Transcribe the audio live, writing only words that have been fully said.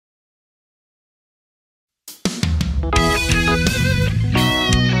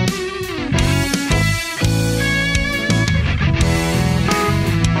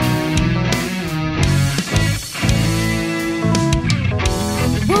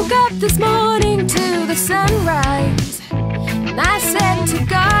woke up this morning to the sunrise, and I said to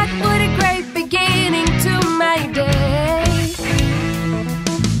God, what a great beginning to my day.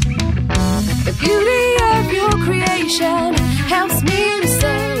 The beauty of your creation helps me to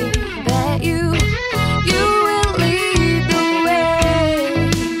say that you will lead the way.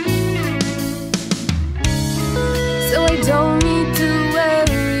 So I don't need to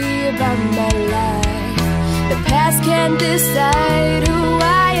worry about my life. The past can decide who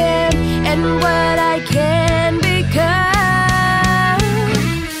I am and what I can become.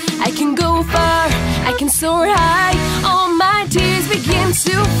 I can go far, I can soar high. All my tears begin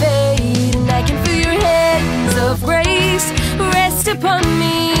to fade, and I can feel your hands of grace rest upon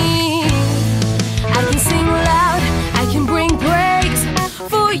me. I can sing loud, I can bring praise,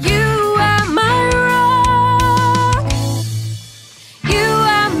 for you are my rock. You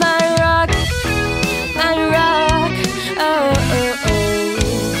are my rock, my rock, oh, oh, oh.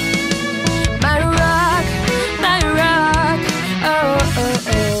 My rock, oh, oh,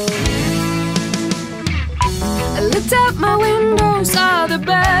 oh. I looked out my window, saw the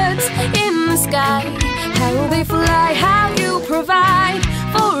birds in the sky, how they fly, how you provide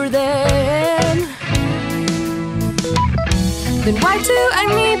for them. Then why do I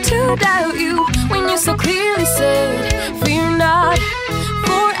need to doubt you when you so clearly said, fear not,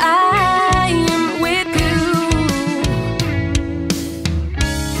 for I am with you.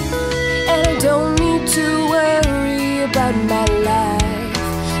 And I don't need to worry about my life.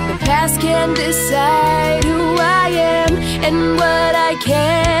 The past can decide who I am and what I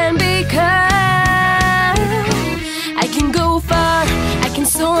can become. I can go far, I can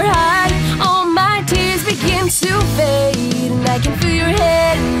soar high. All my tears begin to fade, and I can feel your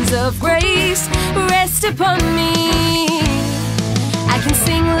hands of grace rest upon me. I can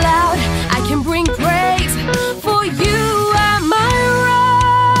sing loud, I can bring praise, for you are my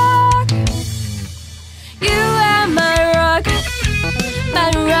rock. You are my rock,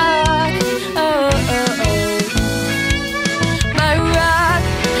 oh, oh, oh. My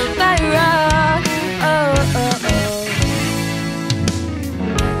rock, oh, oh, oh.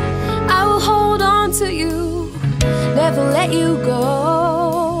 I will hold on to you, never let you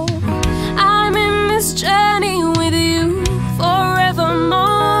go. I'm in this journey with you forevermore.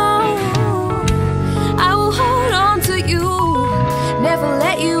 I will hold on to you, never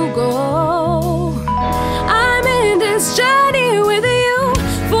let you go. I'm in this journey with you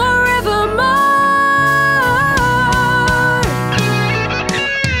forevermore.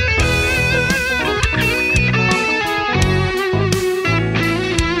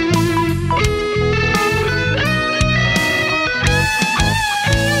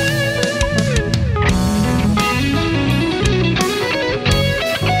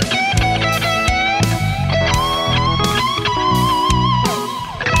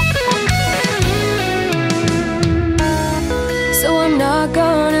 So I'm not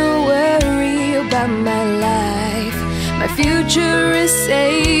gonna worry about my life. My future is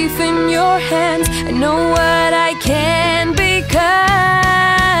safe in your hands. I know what I can become.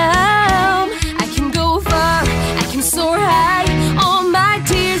 I can go far, I can soar high. All my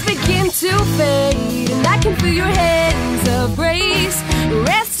tears begin to fade, and I can feel your hands of grace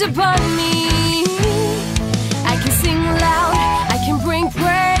rest upon me. I can sing loud, I can bring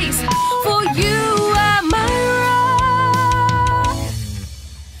praise, for you are my rock.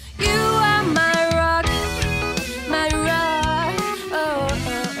 You are my rock, oh, oh,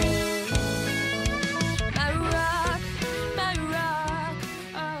 oh. My rock,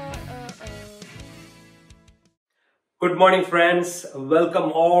 oh, oh, oh. Good morning, friends.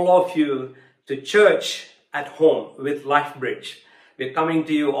 Welcome all of you to church at home with LifeBridge. We're coming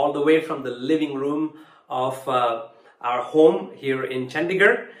to you all the way from the living room of our home here in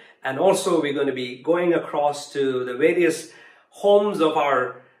Chandigarh, and also we're going to be going across to the various homes of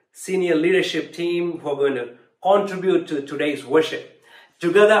our senior leadership team who are going to contribute to today's worship.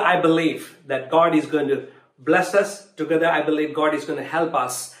 Together, I believe that God is going to bless us. Together, I believe God is going to help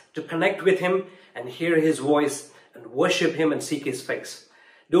us to connect with Him and hear His voice and worship Him and seek His face.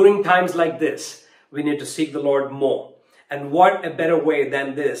 During times like this, we need to seek the Lord more. And what a better way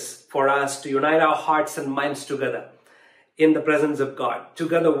than this for us to unite our hearts and minds together in the presence of God,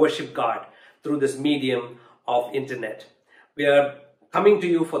 together worship God through this medium of internet. We are coming to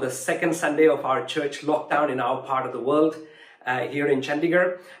you for the second Sunday of our church lockdown in our part of the world here in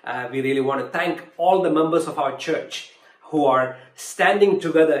Chandigarh. We really want to thank all the members of our church who are standing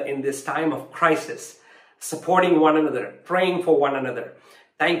together in this time of crisis, supporting one another, praying for one another.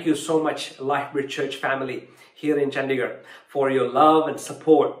 Thank you so much, LifeBridge Church family here in Chandigarh, for your love and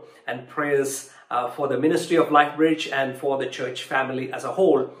support and prayers for the ministry of LifeBridge and for the church family as a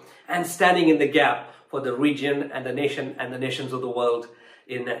whole, and standing in the gap for the region and the nation and the nations of the world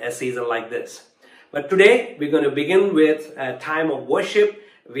in a season like this. But today we're going to begin with a time of worship.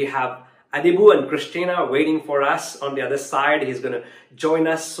 We have Adibu and Christina waiting for us on the other side. He's going to join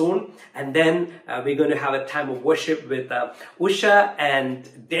us soon. And then we're going to have a time of worship with Usha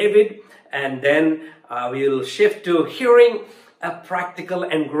and David. And then we'll shift to hearing a practical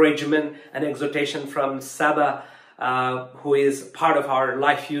encouragement and exhortation from Saba, who is part of our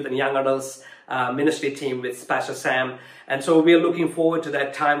Life Youth and Young Adults ministry team with Pastor Sam. And so we're looking forward to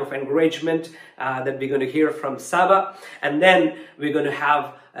that time of encouragement that we're going to hear from Saba. And then we're going to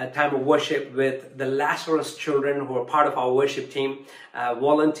have a time of worship with the Lazarus children who are part of our worship team.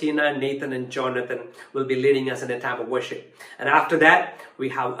 Valentina, Nathan, and Jonathan will be leading us in a time of worship. And after that, we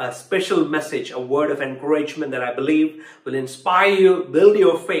have a special message, a word of encouragement that I believe will inspire you, build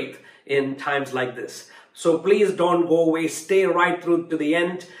your faith in times like this. So please don't go away. Stay right through to the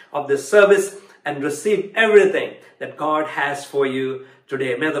end of the service and receive everything that God has for you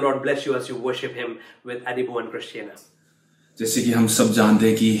today. May the Lord bless you as you worship Him with Adibu and Christina. जैसे कि हम सब जानते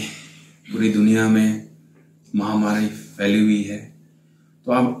हैं कि पूरी दुनिया में महामारी फैली हुई है,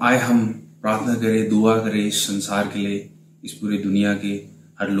 तो अब आए हम प्रार्थना करें, दुआ करें इस संसार के लिए, इस पूरी दुनिया के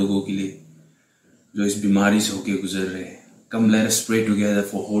हर लोगों के लिए जो इस बीमारी से होके गुजर रहे हैं. Come, let us pray together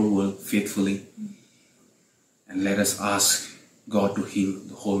for whole world faithfully, and let us ask God to heal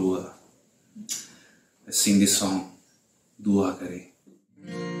the whole world. Let's sing this song. दुआ करें.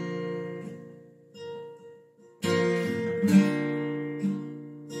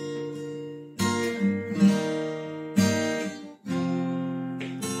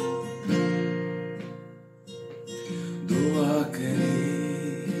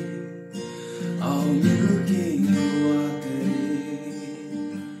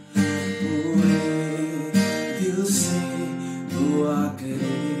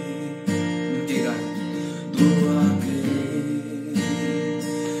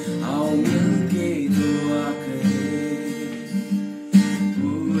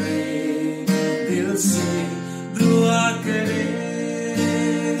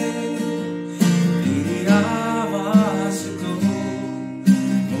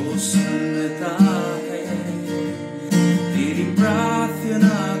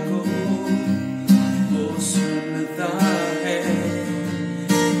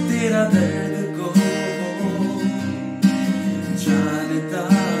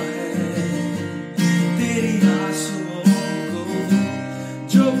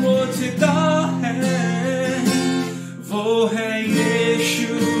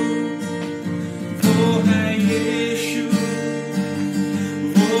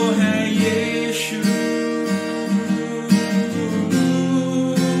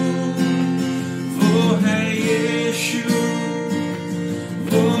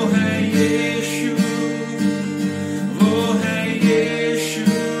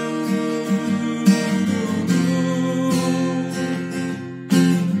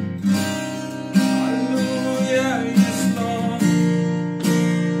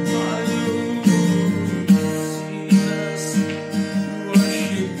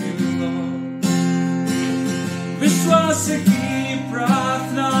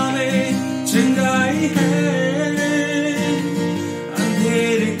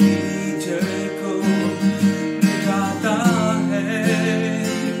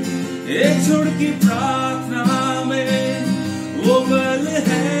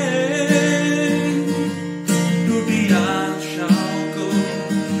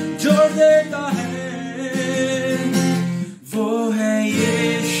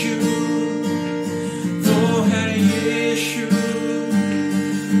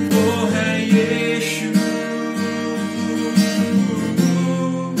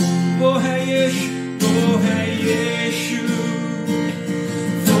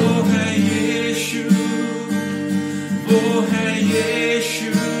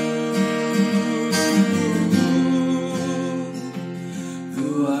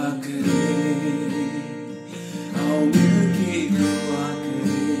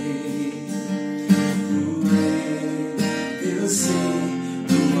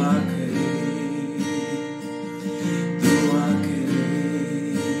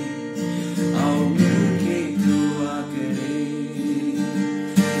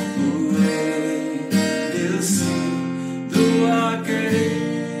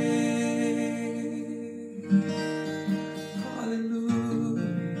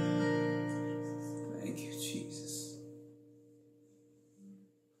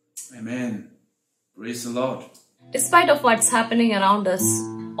 Despite of what's happening around us,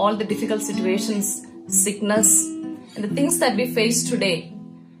 all the difficult situations, sickness, and the things that we face today,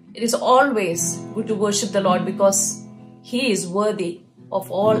 it is always good to worship the Lord because He is worthy of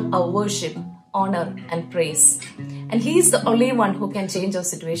all our worship, honor, and praise. And He is the only one who can change our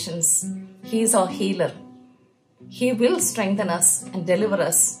situations. He is our healer. He will strengthen us and deliver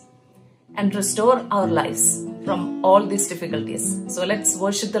us and restore our lives from all these difficulties. So let's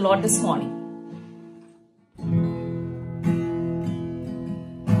worship the Lord this morning.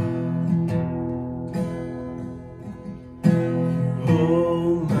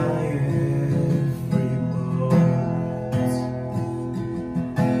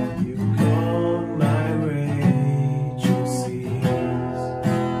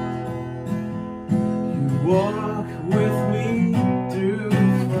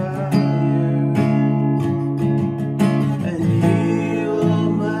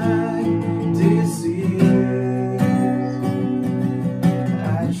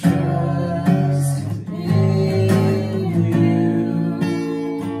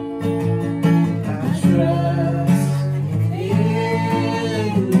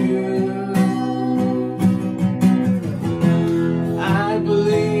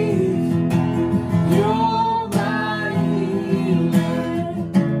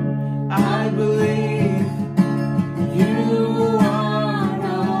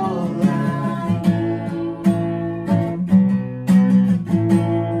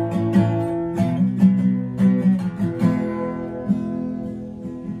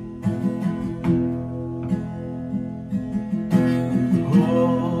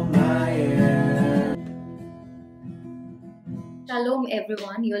 Shalom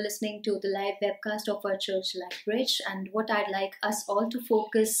everyone, you're listening to the live webcast of our church LifeBridge, and what I'd like us all to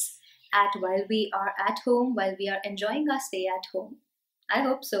focus at while we are at home, while we are enjoying our stay at home, I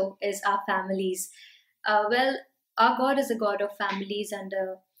hope so, is our families. Well, our God is a God of families and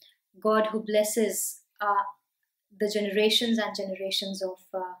a God who blesses the generations and generations of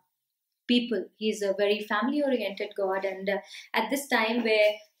people. He's a very family oriented God, and at this time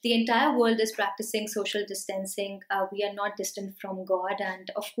where the entire world is practicing social distancing, we are not distant from God, and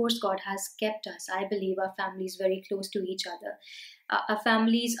of course God has kept us. I believe our families very close to each other. Our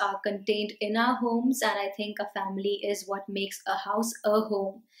families are contained in our homes, and I think a family is what makes a house a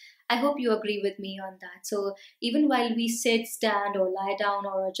home. I hope you agree with me on that. So even while we sit, stand, or lie down,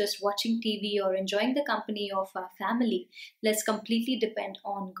 or are just watching TV or enjoying the company of our family, let's completely depend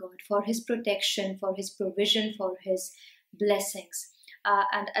on God for His protection, for His provision, for His blessings.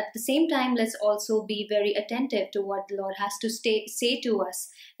 And at the same time, let's also be very attentive to what the Lord has to say to us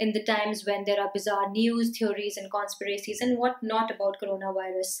in the times when there are bizarre news, theories, and conspiracies and what not about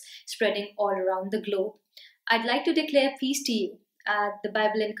coronavirus spreading all around the globe. I'd like to declare peace to you. The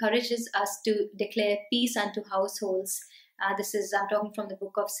Bible encourages us to declare peace unto households. I'm talking from the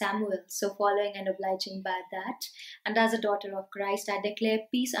book of Samuel. So following and obliging by that. And as a daughter of Christ, I declare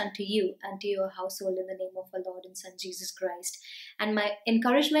peace unto you and to your household in the name of our Lord and Son, Jesus Christ. And my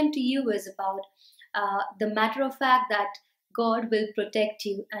encouragement to you is about the matter of fact that God will protect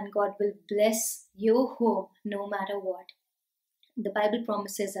you and God will bless your home no matter what. The Bible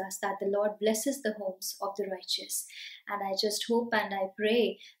promises us that the Lord blesses the homes of the righteous. And I just hope and I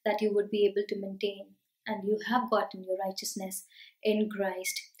pray that you would be able to maintain and you have gotten your righteousness in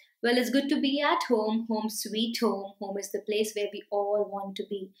Christ. Well, it's good to be at home. Home sweet home. Home is the place where we all want to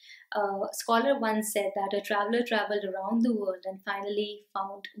be. A scholar once said that a traveler traveled around the world and finally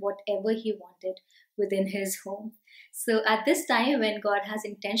found whatever he wanted within his home. So at this time when God has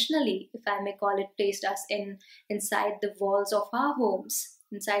intentionally, if I may call it, placed us inside the walls of our homes,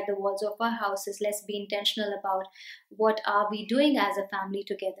 inside the walls of our houses, let's be intentional about what are we doing as a family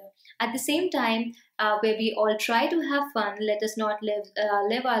together. At the same time, where we all try to have fun, let us not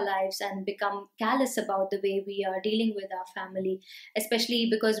live our lives and become callous about the way we are dealing with our family, especially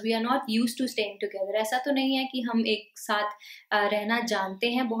because we are not used to staying together. ऐसा तो नहीं है कि हम एक साथ रहना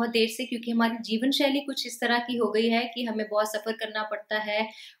जानते हैं बहुत देर से, क्योंकि हमारी जीवन शैली कुछ इस तरह की हो गई है कि हमें बहुत सफ़र करना पड़ता है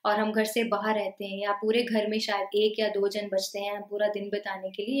और हम घर से बाहर रहते हैं, या पूरे घर में शायद 1 या 2 जन बचते हैं पूरा दिन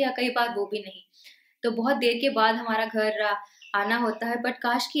बिताने के लिए, या कई बार वो भी नहीं. तो बहुत देर के बाद हमारा घर आना होता है. बट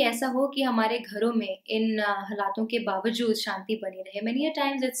काश कि ऐसा हो कि हमारे घरों में इन हालातों के बावजूद शांति बनी रहे. Many a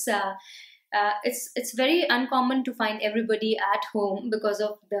times it's very uncommon to find everybody at home because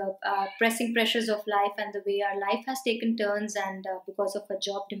of the pressing pressures of life and the way our life has taken turns, and because of our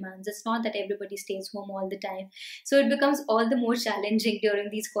job demands. It's not that everybody stays home all the time. So it becomes all the more challenging during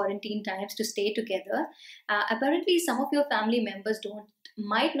these quarantine times to stay together. Apparently, some of your family members don't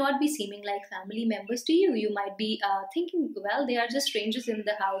might not be seeming like family members to you. You might be thinking, well, they are just strangers in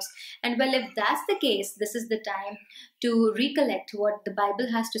the house. And well, if that's the case, this is the time to recollect what the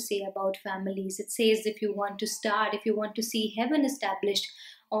Bible has to say about families. It says if you want to see heaven established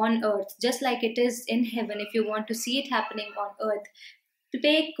on earth, just like it is in heaven, if you want to see it happening on earth, to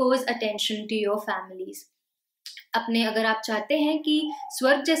pay close attention to your families. अपने अगर आप चाहते हैं कि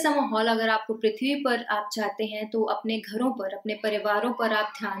स्वर्ग जैसा माहौल अगर आपको पृथ्वी पर आप चाहते हैं, तो अपने घरों पर, अपने परिवारों पर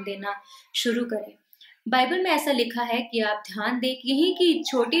आप ध्यान देना शुरू करें. बाइबल में ऐसा लिखा है कि आप ध्यान दें यही कि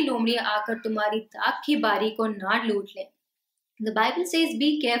छोटी लोमड़ियां आकर तुम्हारी दाख की बारी को ना लूट लें. The Bible says,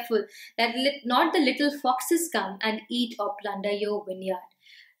 be careful that not the little foxes come and eat or plunder your vineyard.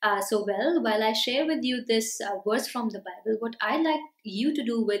 While I share with you this verse from the Bible, what I like you to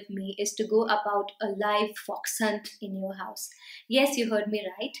do with me is to go about a live fox hunt in your house. Yes, you heard me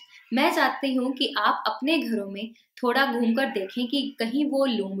right. मैं चाहती हूँ कि आप अपने घरों में थोड़ा घूमकर देखें कि कहीं वो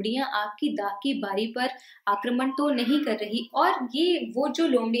लोमड़ियाँ आपकी दाख की बारी पर आक्रमण तो नहीं कर रही, और ये वो जो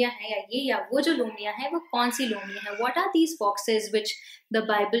लोमड़ियाँ हैं या वो जो लोमड़ियाँ हैं वो कौन सी लोमड़ियाँ हैं. What are these foxes which the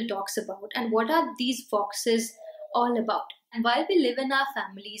Bible talks about, and what are these foxes all about? And while we live in our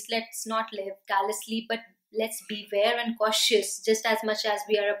families, let's not live callously, but let's beware and cautious just as much as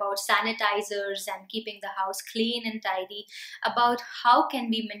we are about sanitizers and keeping the house clean and tidy, about how can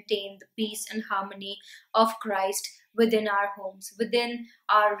we maintain the peace and harmony of Christ within our homes, within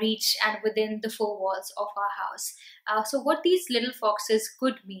our reach, and within the four walls of our house. So what these little foxes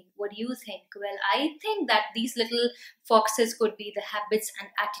could mean, what do you think? Well, I think that these little foxes could be the habits and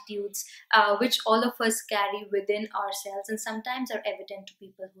attitudes which all of us carry within ourselves and sometimes are evident to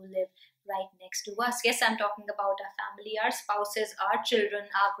people who live right next to us. Yes, I'm talking about our family, our spouses, our children,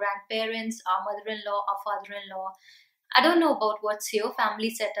 our grandparents, our mother-in-law, our father-in-law. I don't know about what's your family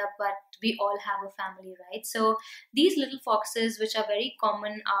setup, but we all have a family, right? So these little foxes, which are very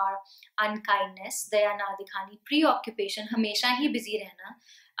common, are unkindness, दया ना दिखानी, preoccupation, हमेशा ही busy रहना,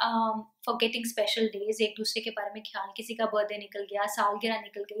 forgetting special days, एक दूसरे के बारे में ख्याल, किसी का बर्थडे निकल गया, सालगिरह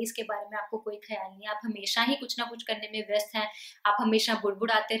निकल गई, इसके बारे में आपको कोई ख्याल नहीं, आप हमेशा ही कुछ ना कुछ करने में व्यस्त हैं, आप हमेशा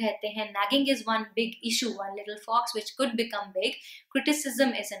बुड़बुड़ाते रहते हैं. Nagging is one big issue, one little fox which could become big.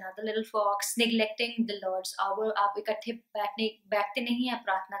 Criticism is another little fox. Neglecting the Lord's hour, आप इकट्ठे बैठते नहीं हैं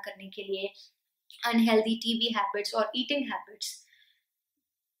प्रार्थना करने के लिए. Unhealthy TV habits or eating habits.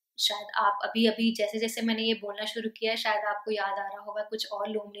 शायद आप अभी जैसे जैसे मैंने ये बोलना शुरू किया, शायद आपको याद आ रहा होगा कुछ और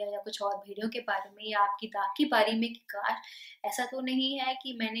लोमड़ियाँ या कुछ और भेड़ियों के बारे में, या आपकी दाख की बारी में कि काश ऐसा तो नहीं है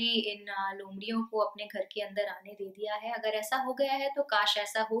कि मैंने इन लोमड़ियों को अपने घर के अंदर आने दे दिया है. अगर ऐसा हो गया है तो काश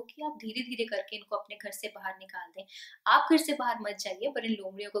ऐसा हो कि आप धीरे धीरे करके इनको अपने घर से बाहर निकाल दें. आप घर से बाहर मत जाइए, पर इन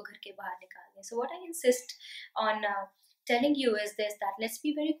लोमड़ियों को घर के बाहर निकाल दें. So what I insist on telling you is this, that let's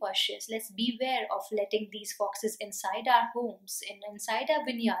be very cautious, let's beware of letting these foxes inside our homes, inside our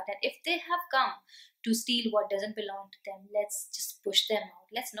vineyard, and if they have come to steal what doesn't belong to them, let's just push them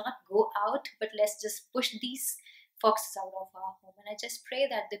out. Let's not go out, but let's just push these foxes out of our home. And I just pray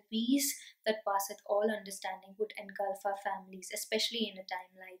that the peace that passeth all understanding would engulf our families, especially in a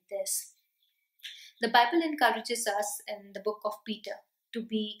time like this. The Bible encourages us in the book of Peter to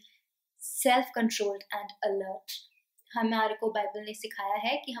be self-controlled and alert. हमारे को Bible ने सिखाया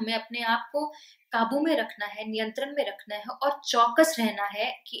है कि हमें अपने आप को काबू में रखना है, नियंत्रण में रखना है और चौकस रहना है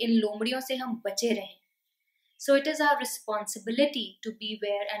कि इन लोमड़ियों से हम बचे रहें. So it is our responsibility to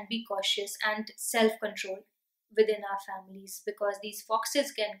beware and be cautious and self-control within our families, because these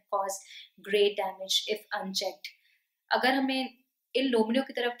foxes can cause great damage if unchecked. अगर हमें इन लोमड़ियों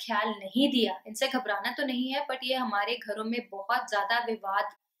की तरफ ख्याल नहीं दिया, इनसे घबराना तो नहीं है, बट ये हमारे घरों में बहुत ज्यादा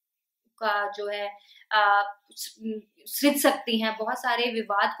विवाद का जो है सृज सकती हैं, बहुत सारे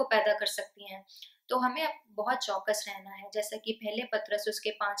विवाद को पैदा कर सकती हैं. तो हमें बहुत चौकस रहना है, जैसा कि पहले पत्रस उसके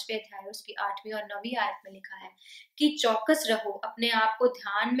 5वें अध्याय उसकी 8वीं और 9वीं आयत में लिखा है कि चौकस रहो, अपने आप को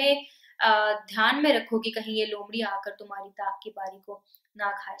ध्यान में रखो कि कहीं ये लोमड़ी आकर तुम्हारी दाख की बारी को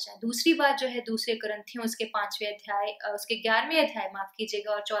ना खाए जाए. दूसरी बात जो है दूसरे कुरिन्थियों उसके 5वें अध्याय उसके 11वें अध्याय माफ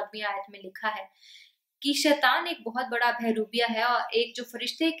कीजिएगा और 14वीं आयत में लिखा है कि शैतान एक बहुत बड़ा बहरूपिया है और एक जो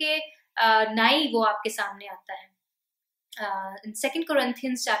फरिश्ते के नाई वो आपके सामने आता है. In 2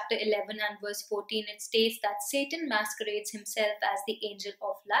 Corinthians chapter 11 and verse 14, it states that Satan masquerades himself as the angel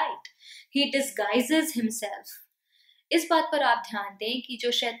of light. He disguises himself. इस बात पर आप ध्यान दें कि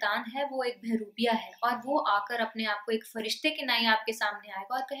जो शैतान है वो एक बहरूपिया है और वो आकर अपने आप को एक फरिश्ते के नाई आपके सामने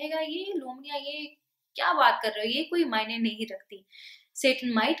आएगा और कहेगा ये लोमड़ियाँ ये क्या बात कर रहे हो, ये कोई मायने नहीं रखती.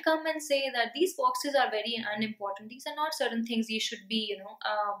 Satan might come and say that these foxes are very unimportant. These are not certain things you should be,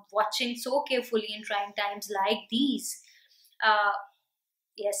 watching so carefully in trying times like these.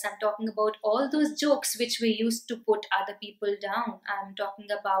 Yes, I'm talking about all those jokes which we used to put other people down. I'm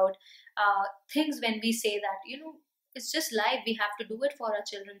talking about things when we say that, it's just life. We have to do it for our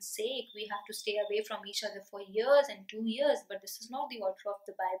children's sake. We have to stay away from each other for years and 2 years. But this is not the order of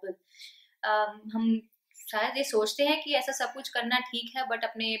the Bible. हम शायद ये सोचते हैं कि ऐसा सब कुछ करना ठीक है, बट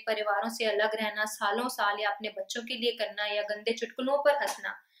अपने परिवारों से अलग रहना सालों साल, या अपने बच्चों के लिए करना, या गंदे चुटकुलों पर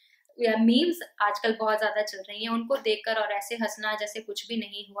हंसना, या मीम्स आजकल बहुत ज्यादा चल रही हैं, उनको देखकर और ऐसे हंसना जैसे कुछ भी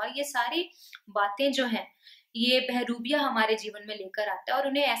नहीं हुआ, ये सारी बातें जो हैं ये बहरूबिया हमारे जीवन में लेकर आता है और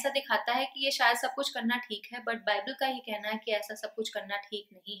उन्हें ऐसा दिखाता है कि ये शायद सब कुछ करना ठीक है, बट बाइबल का ही कहना है कि ऐसा सब कुछ करना ठीक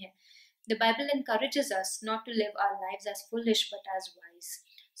नहीं है. The Bible encourages us not to live our lives as foolish but as wise.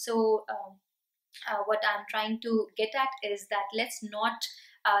 So what I'm trying to get at is that let's not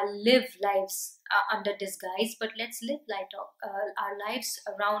live lives under disguise, but let's live our lives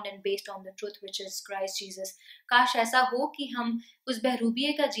around and based on the truth which is Christ Jesus. काश ऐसा हो कि हम उस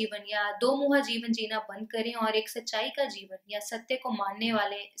बहरूबिये का जीवन या दो मुहा जीवन जीना बंद करें और एक सच्चाई का जीवन या सत्य को मानने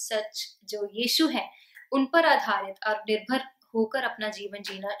वाले सच जो यीशु है उन पर आधारित और निर्भर होकर अपना जीवन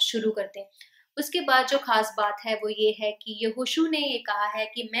जीना शुरू करते हैं. उसके बाद जो खास बात है वो ये है कि यहोशू ने ये कहा है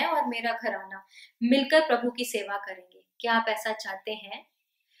कि मैं और मेरा घराना मिलकर प्रभु की सेवा करेंगे. क्या आप ऐसा चाहते हैं?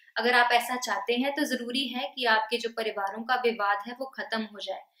 अगर आप ऐसा चाहते हैं तो जरूरी है कि आपके जो परिवारों का विवाद है वो खत्म हो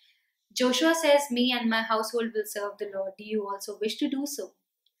जाए. Joshua says, "Me and my household will serve the Lord. Do you also wish to do so?"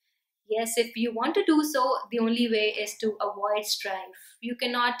 Yes, if you want to do so, the only way is to avoid strife. You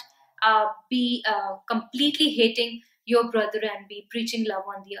cannot be completely hating your brother and be preaching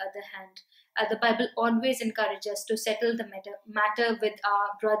love on the other hand. The Bible always encourages us to settle the matter with our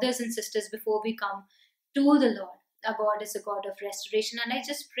brothers and sisters before we come to the Lord. Our God is a God of restoration, and I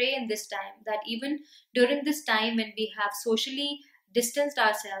just pray in this time that even during this time when we have socially distanced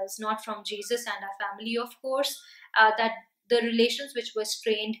ourselves, not from Jesus and our family, of course, that the relations which were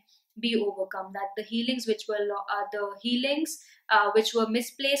strained be overcome, that the healings which were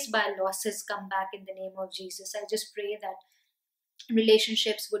misplaced by losses come back in the name of Jesus. I just pray that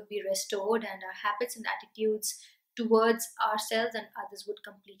relationships would be restored and our habits and attitudes towards ourselves and others would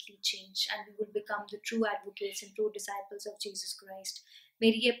completely change, and we would become the true advocates and true disciples of Jesus Christ.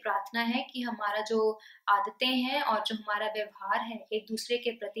 मेरी ये प्रार्थना है कि हमारा जो आदतें हैं और जो हमारा व्यवहार है एक दूसरे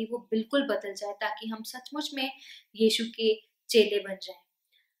के प्रति वो बिल्कुल बदल जाए, ताकि हम सचमुच में यीशु के चेले बन जाएं.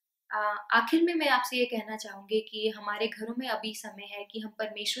 आखिर में मैं आपसे ये कहना चाहूंगी कि हमारे घरों में अभी समय है कि हम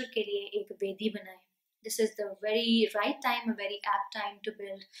परमेश्वर के लिए एक वेदी बनाएं. This is the very right time, a very apt time to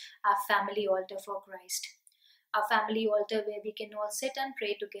build our family altar for Christ. A family altar where we can all sit and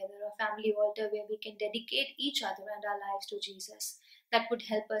pray together. A family altar where we can dedicate each other and our lives to Jesus. That would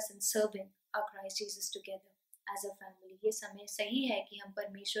help us in serving our Christ Jesus together as a family. ये समय सही है कि हम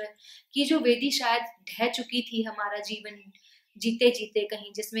परमेश्वर की जो वेदी शायद ढह चुकी थी हमारा जीवन जीते जीते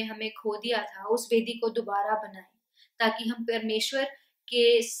कहीं, जिसमें हमें खो दिया था, उस वेदी को दोबारा बनाएं, ताकि हम परमेश्वर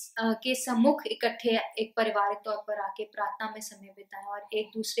के सम्मुख इकट्ठे एक पारिवारिक तौर पर आके प्रार्थना में समय बिताएं और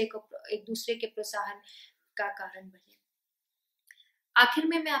एक दूसरे के प्रोत्साहन का कारण बने. आखिर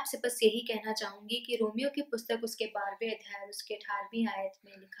में मैं आपसे बस यही कहना चाहूंगी कि रोमियो की पुस्तक उसके 12वें अध्याय उसके 18वीं आयत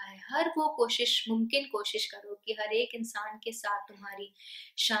में लिखा है, हर वो मुमकिन कोशिश करो कि हर एक इंसान के साथ तुम्हारी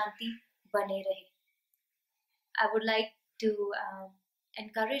शांति बने रहे. I would like to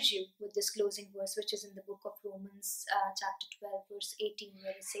encourage you with this closing verse, which is in the book of Romans, chapter 12, verse 18,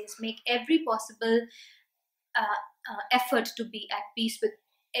 where it says, make every possible effort to be at peace with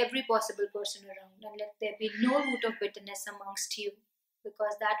every possible person around, and let there be no root of bitterness amongst you,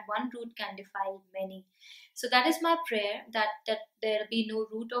 because that one root can defile many. So that is my prayer, that there be no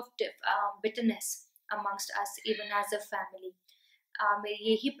root of bitterness amongst us, even as a family.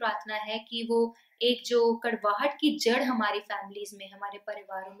 मेरी यही प्रार्थना है कि वो एक जो कड़वाहट की जड़ हमारी फैमिलीज में, हमारे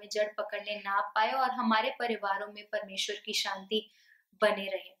परिवारों में जड़ पकड़ने ना पाए और हमारे परिवारों में परमेश्वर की शांति बने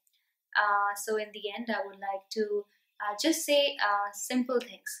रहे. So in the end, I would like to just say simple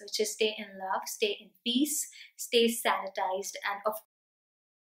things, which is stay in love, stay in peace, stay sanitized, and of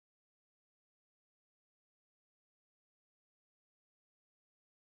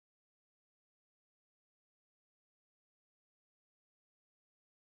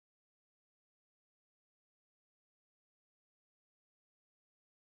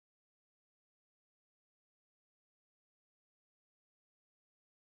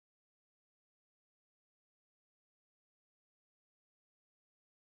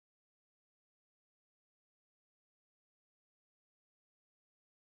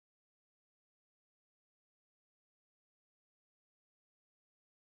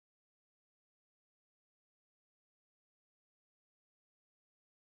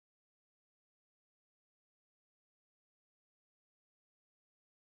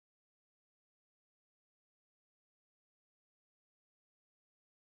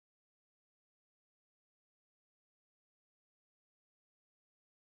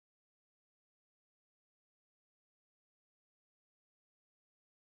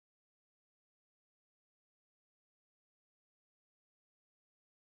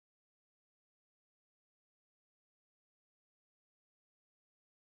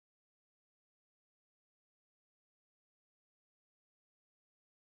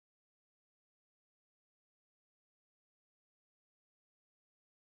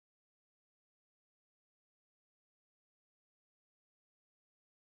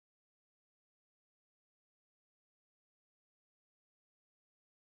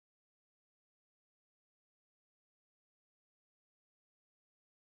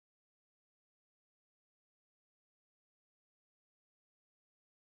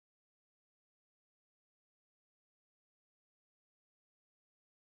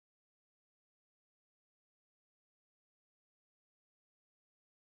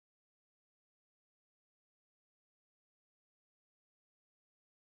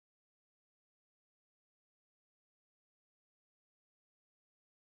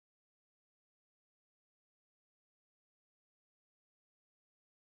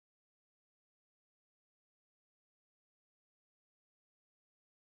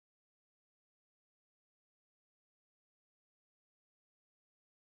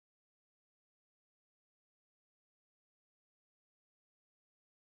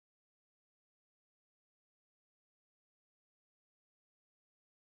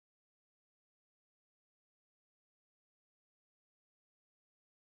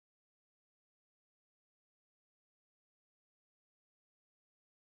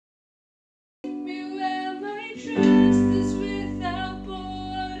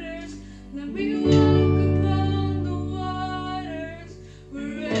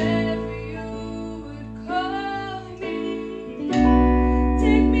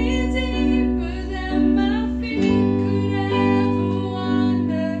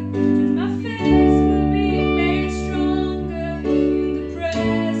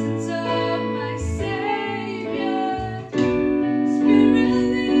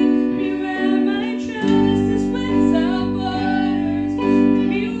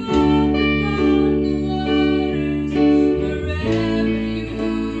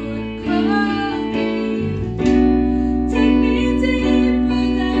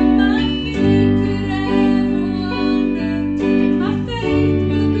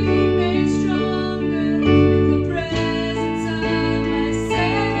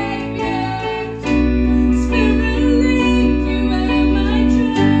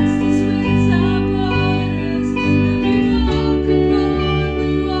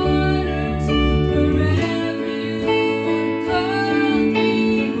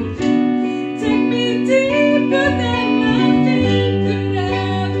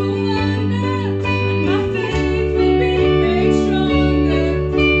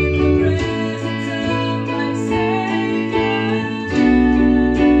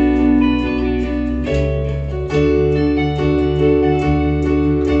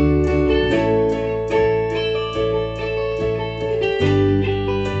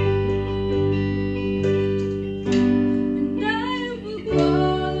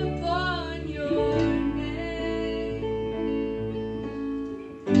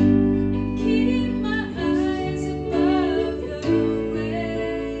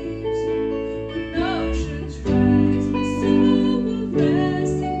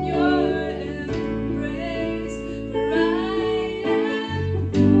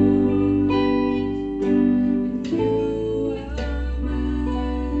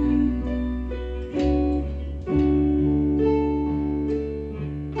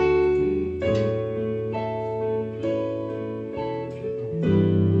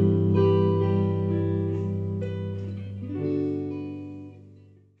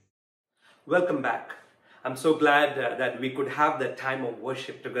Welcome back. I'm so glad that we could have that time of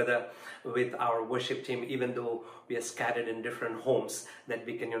worship together with our worship team, even though we are scattered in different homes, that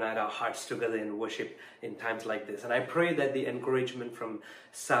we can unite our hearts together in worship in times like this. And I pray that the encouragement from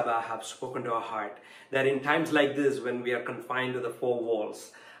Sabah have spoken to our heart, that in times like this, when we are confined to the four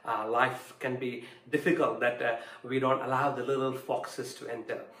walls, life can be difficult, that we don't allow the little foxes to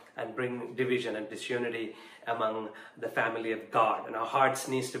enter and bring division and disunity among the family of God. And our hearts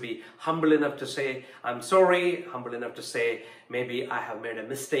needs to be humble enough to say, I'm sorry, humble enough to say, maybe I have made a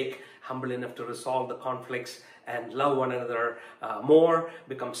mistake, humble enough to resolve the conflicts and love one another more,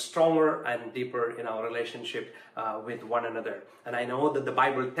 become stronger and deeper in our relationship with one another. And I know that the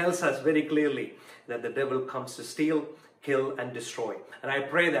Bible tells us very clearly that the devil comes to steal, kill, and destroy. And I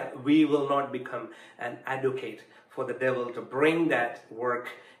pray that we will not become an advocate for the devil to bring that work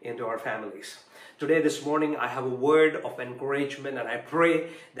into our families. Today, this morning, I have a word of encouragement, and I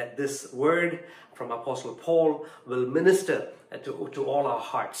pray that this word from Apostle Paul will minister to all our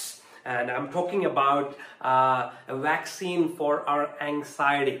hearts. And I'm talking about a vaccine for our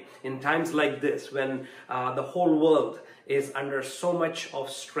anxiety in times like this, when the whole world is under so much of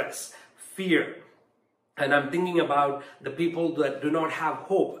stress, fear. And I'm thinking about the people that do not have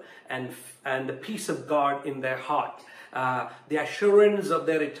hope and the peace of God in their heart, the assurance of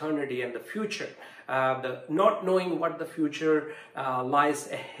their eternity and the future, the not knowing what the future lies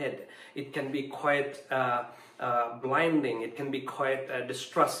ahead. It can be quite blinding. It can be quite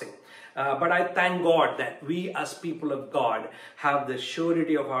distressing. But I thank God that we as people of God have the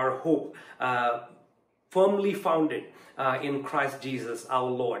surety of our hope firmly founded in Christ Jesus our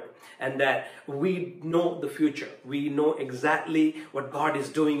Lord, and that we know the future. We know exactly what God is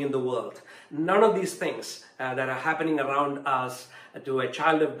doing in the world. None of these things that are happening around us to a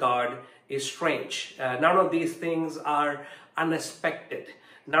child of God is strange. None of these things are unexpected.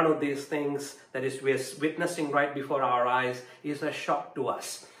 None of these things that we're witnessing right before our eyes is a shock to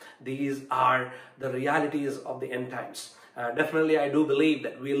us. These are the realities of the end times. Definitely, I do believe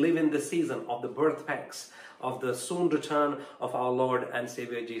that we live in the season of the birth pangs of the soon return of our Lord and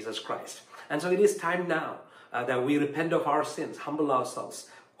Savior Jesus Christ. And so it is time now that we repent of our sins, humble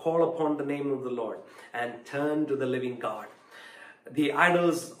ourselves, call upon the name of the Lord, and turn to the living God. The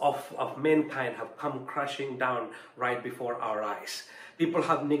idols of mankind have come crashing down right before our eyes. People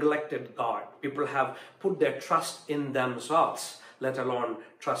have neglected God. People have put their trust in themselves, let alone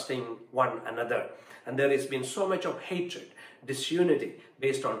trusting one another. And there has been so much of hatred, disunity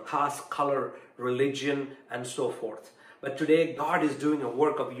based on caste, color, religion, and so forth. But today, God is doing a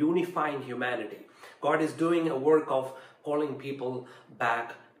work of unifying humanity. God is doing a work of calling people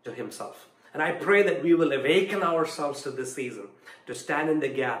back to Himself. And I pray that we will awaken ourselves to this season, to stand in the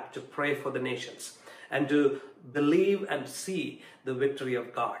gap, to pray for the nations, and to believe and see the victory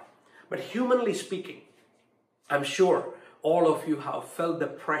of God. But humanly speaking, I'm sure all of you have felt the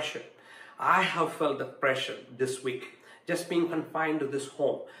pressure. I have felt the pressure this week, just being confined to this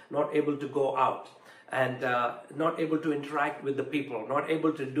home, not able to go out, and not able to interact with the people, not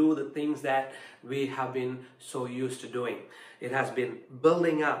able to do the things that we have been so used to doing. It has been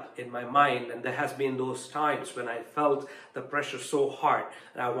building up in my mind, and there has been those times when I felt the pressure so hard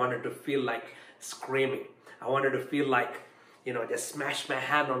that I wanted to feel like screaming. I wanted to feel like, just smash my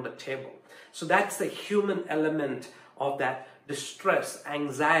hand on the table. So that's the human element of that distress,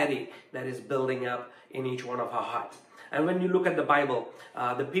 anxiety that is building up in each one of our hearts. And when you look at the Bible,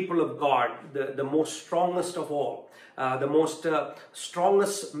 the people of God, the most strongest of all, the most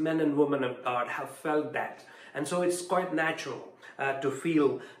strongest men and women of God have felt that. And so it's quite natural to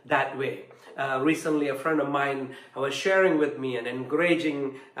feel that way. Recently, a friend of mine was sharing with me and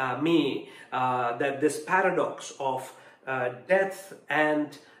encouraging me that this paradox of death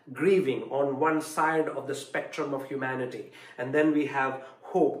and grieving on one side of the spectrum of humanity, and then we have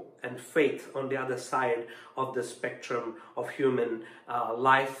hope and faith on the other side of the spectrum of human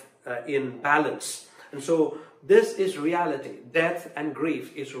life in balance. And so this is reality. Death and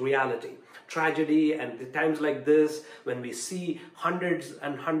grief is reality. Tragedy, and the times like this, when we see hundreds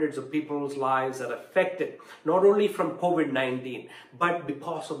and hundreds of people's lives that are affected, not only from COVID-19, but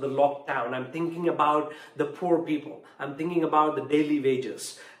because of the lockdown. I'm thinking about the poor people. I'm thinking about the daily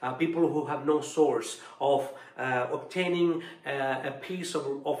wages, people who have no source of obtaining a piece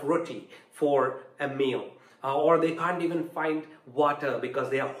of roti for a meal. Or they can't even find water because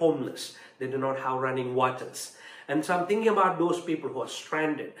they are homeless. They do not have running waters. And so I'm thinking about those people who are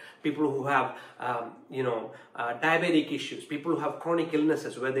stranded, people who have, diabetic issues, people who have chronic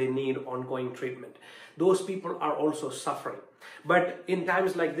illnesses where they need ongoing treatment. Those people are also suffering. But in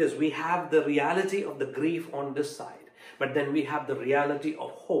times like this, we have the reality of the grief on this side. but then we have the reality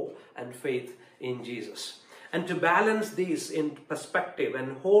of hope and faith in Jesus. And to balance these in perspective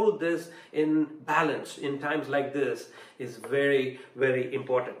and hold this in balance in times like this is very, very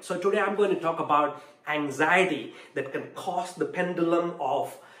important. So today I'm going to talk about anxiety that can cause the pendulum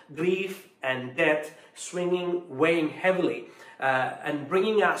of grief and death swinging, weighing heavily, and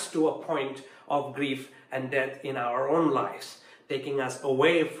bringing us to a point of grief and death in our own lives, taking us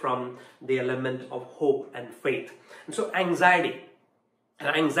away from the element of hope and faith. And so anxiety.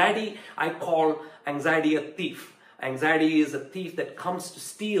 And anxiety, I call anxiety a thief. Anxiety is a thief that comes to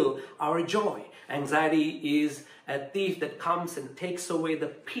steal our joy. Anxiety is a thief that comes and takes away the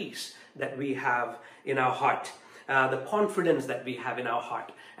peace that we have in our heart, the confidence that we have in our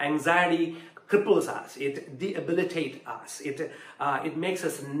heart. Anxiety cripples us. It debilitates us. It makes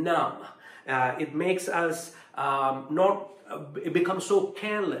us numb. It makes us it becomes so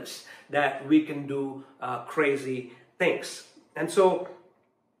careless that we can do crazy things. And so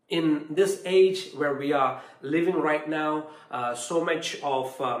in this age where we are living right now, so much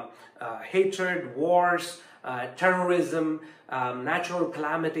of hatred, wars, terrorism, natural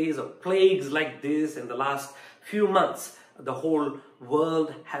calamities or plagues like this in the last few months, the whole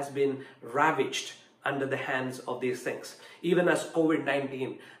world has been ravaged under the hands of these things. Even as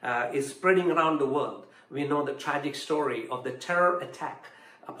COVID-19 is spreading around the world, we know the tragic story of the terror attack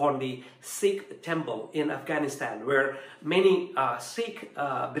upon the Sikh temple in Afghanistan, where many Sikh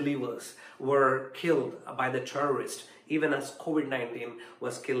believers were killed by the terrorists, even as COVID-19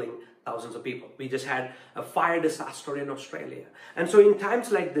 was killing thousands of people. We just had a fire disaster in Australia. And so in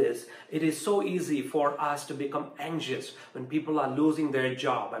times like this, it is so easy for us to become anxious when people are losing their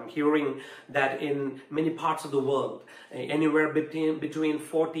job. I'm hearing that in many parts of the world, anywhere between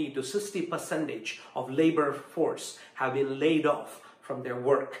 40 to 60% of labor force have been laid off from their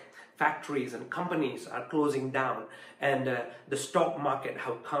work. Factories and companies are closing down, and the stock market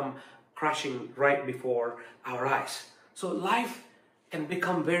have come crashing right before our eyes. So life can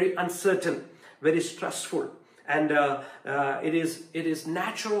become very uncertain, very stressful, and it is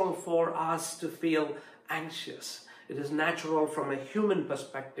natural for us to feel anxious. It is natural from a human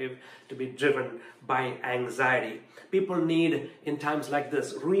perspective to be driven by anxiety. People need, in times like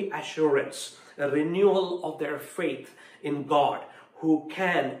this, reassurance, a renewal of their faith in God, who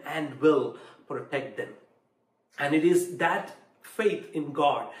can and will protect them. And it is that faith in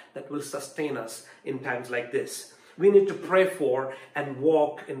God that will sustain us in times like this. We need to pray for and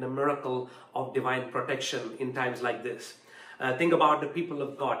walk in the miracle of divine protection in times like this. Think about the people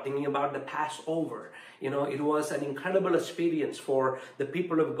of God, thinking about the Passover. You know, it was an incredible experience for the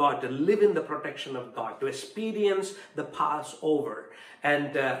people of God to live in the protection of God, to experience the Passover.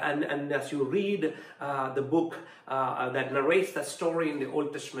 And as you read the book that narrates that story in the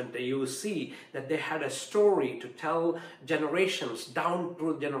Old Testament, you see that they had a story to tell generations, down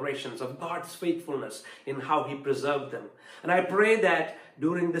through generations, of God's faithfulness in how He preserved them. And I pray that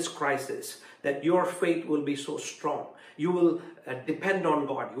during this crisis, that your faith will be so strong. You will depend on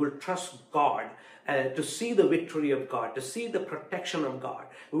God. You will trust God to see the victory of God, to see the protection of God.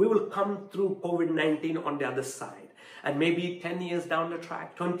 We will come through COVID-19 on the other side. And maybe 10 years down the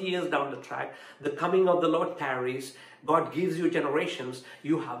track, 20 years down the track, the coming of the Lord tarries. God gives you generations.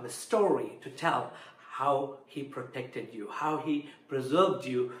 You have a story to tell how He protected you, how He preserved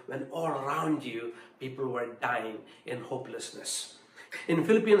you when all around you people were dying in hopelessness. In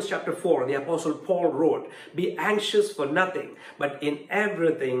Philippians chapter 4, the Apostle Paul wrote, "Be anxious for nothing, but in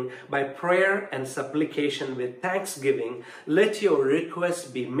everything, by prayer and supplication with thanksgiving, let your requests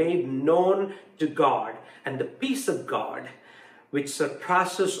be made known to God, and the peace of God, which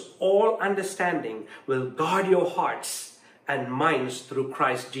surpasses all understanding, will guard your hearts and minds through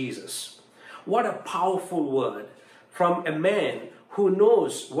Christ Jesus." What a powerful word from a man who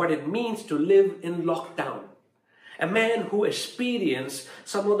knows what it means to live in lockdown. A man who experienced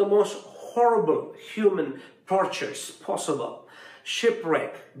some of the most horrible human tortures possible.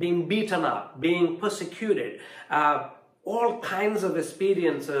 Shipwreck, being beaten up, being persecuted, all kinds of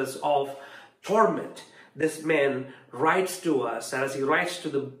experiences of torment. This man writes to us, and as he writes to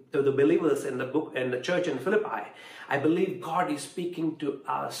the believers in the book, in the church in Philippi, I believe God is speaking to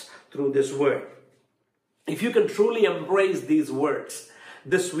us through this word. If you can truly embrace these words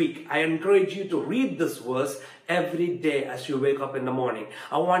this week, I encourage you to read this verse every day as you wake up in the morning.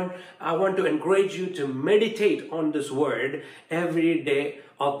 I want to encourage you to meditate on this word every day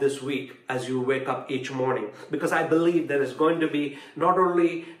of this week as you wake up each morning, because I believe there is going to be not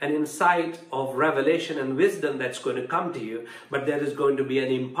only an insight of revelation and wisdom that's going to come to you, but there is going to be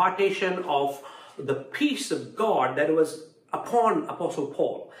an impartation of the peace of God that was upon Apostle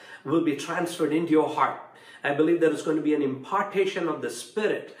Paul will be transferred into your heart. I believe there is going to be an impartation of the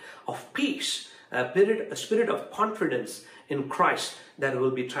spirit of peace, a spirit of confidence in Christ that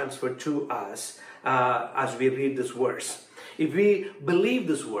will be transferred to us as we read this verse. If we believe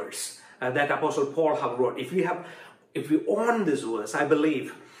this verse that Apostle Paul have wrote, if we own this verse, I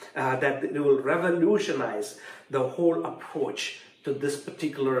believe that it will revolutionize the whole approach to this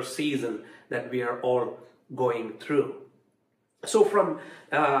particular season that we are all going through. So from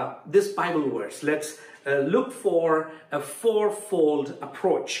this Bible verse, let's look for a fourfold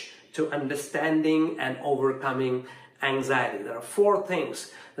approach to understanding and overcoming anxiety. There are four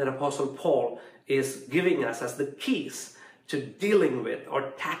things that Apostle Paul is giving us as the keys to dealing with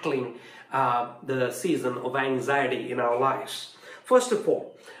or tackling the season of anxiety in our lives. First of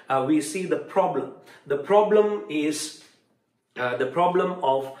all, we see the problem. The problem is the problem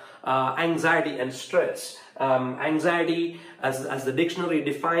of anxiety and stress. Anxiety, as the dictionary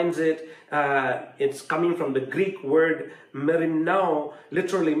defines it, it's coming from the Greek word merimnao,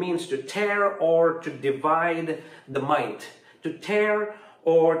 literally means to tear or to divide the mind. To tear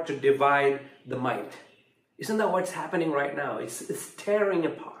or to divide the mind. Isn't that what's happening right now? It's tearing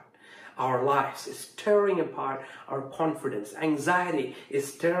apart our lives. It's tearing apart our confidence. Anxiety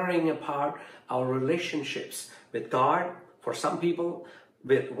is tearing apart our relationships with God, for some people,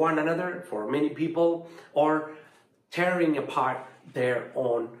 with one another, for many people, or tearing apart their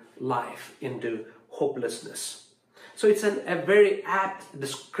own life into hopelessness. So it's a very apt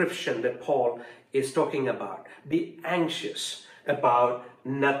description that Paul is talking about. Be anxious about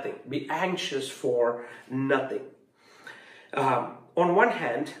nothing. Be anxious for nothing. On one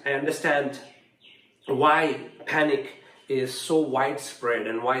hand, I understand why panic is so widespread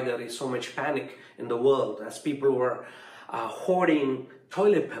and why there is so much panic in the world, as people were hoarding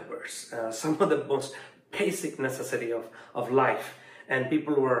toilet papers, some of the most basic necessity of life, and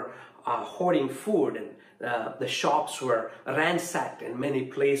people were hoarding food, and the shops were ransacked in many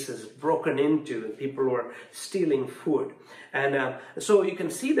places, broken into, and people were stealing food. And so you can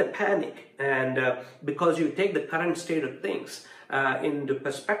see the panic, and because you take the current state of things into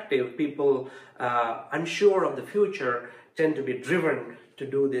perspective, people unsure of the future tend to be driven to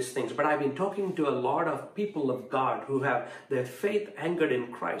do these things. But I've been talking to a lot of people of God who have their faith anchored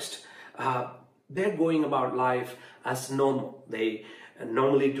in Christ. They're going about life as normal. They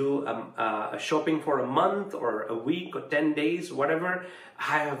normally do a shopping for a month or a week or 10 days, whatever.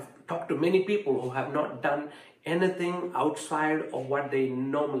 I have talked to many people who have not done anything outside of what they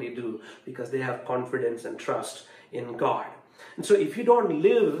normally do because they have confidence and trust in God. And so if you don't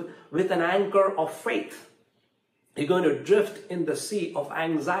live with an anchor of faith, you're going to drift in the sea of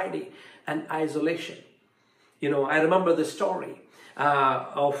anxiety and isolation. You know, I remember the story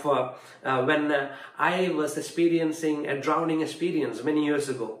of when I was experiencing a drowning experience many years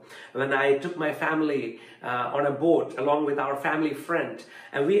ago, when I took my family on a boat along with our family friend,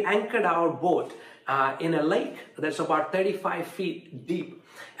 and we anchored our boat in a lake that's about 35 feet deep.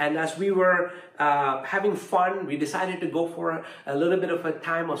 And as we were having fun, we decided to go for a little bit of a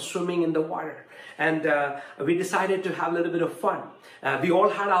time of swimming in the water. And we decided to have a little bit of fun. We all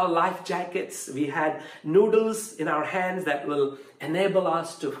had our life jackets. We had noodles in our hands that will enable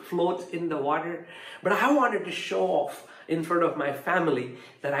us to float in the water. But I wanted to show off in front of my family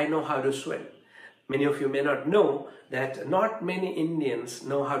that I know how to swim. Many of you may not know that not many Indians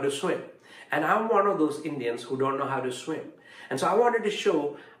know how to swim. And I'm one of those Indians who don't know how to swim. And so I wanted to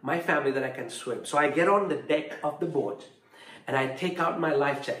show my family that I can swim. So I get on the deck of the boat and I take out my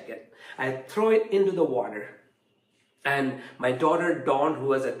life jacket. I throw it into the water. And my daughter Dawn, who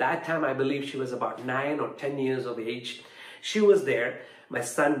was at that time, I believe she was about 9 or 10 years of age, she was there. My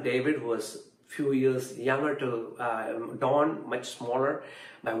son David, who was a few years younger to Dawn, much smaller.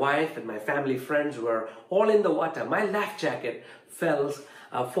 My wife and my family friends were all in the water. My life jacket falls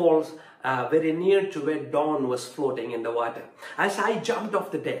very near to where Dawn was floating in the water. As I jumped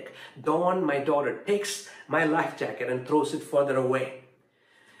off the deck, Dawn, my daughter, takes my life jacket and throws it further away.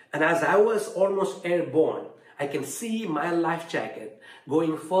 And as I was almost airborne, I can see my life jacket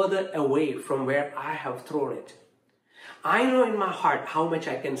going further away from where I have thrown it. I know in my heart how much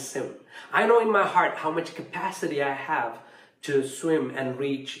I can swim. I know in my heart how much capacity I have to swim and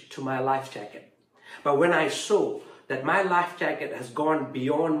reach to my life jacket. But when I saw that my life jacket has gone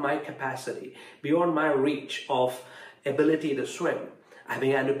beyond my capacity, beyond my reach of ability to swim, I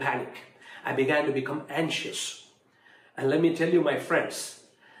began to panic. I began to become anxious. And let me tell you, my friends,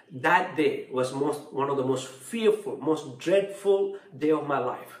 that day was one of the most fearful, most dreadful day of my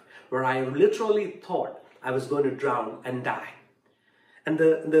life, where I literally thought I was going to drown and die. And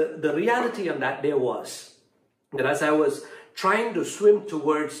the reality on that day was that as I was trying to swim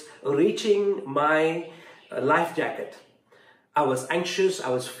towards reaching my life jacket. I was anxious, I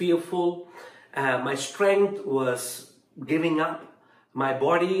was fearful, my strength was giving up. My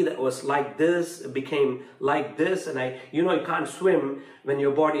body that was like this became like this, and you can't swim when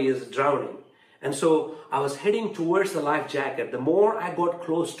your body is drowning. And so I was heading towards the life jacket. The more I got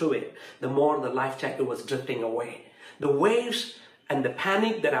close to it, the more the life jacket was drifting away. The waves and the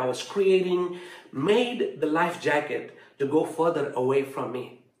panic that I was creating made the life jacket to go further away from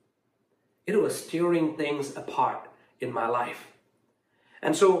me. It was tearing things apart in my life.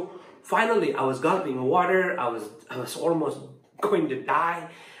 And so finally I was gulping water. I was almost going to die.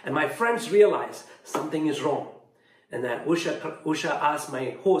 And my friends realized something is wrong. And then Usha asked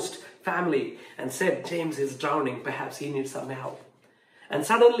my host family and said, James is drowning, perhaps he needs some help. And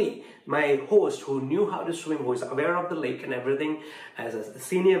suddenly my host, who knew how to swim, who was aware of the lake and everything, as a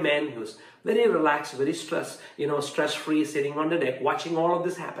senior man who was very relaxed, very stress-free, sitting on the deck, watching all of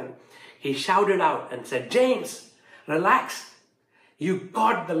this happen, he shouted out and said, James, relax. You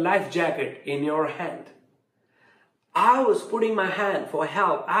got the life jacket in your hand. I was putting my hand for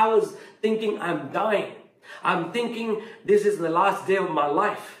help. I was thinking I'm dying. I'm thinking this is the last day of my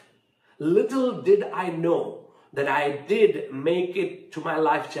life. Little did I know that I did make it to my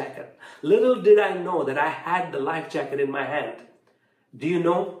life jacket. Little did I know that I had the life jacket in my hand. Do you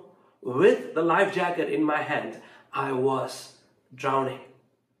know? With the life jacket in my hand, I was drowning.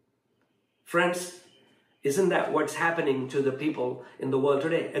 Friends, isn't that what's happening to the people in the world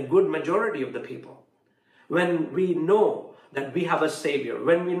today? A good majority of the people. When we know that we have a Savior,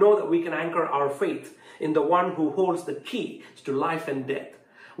 when we know that we can anchor our faith in the one who holds the key to life and death,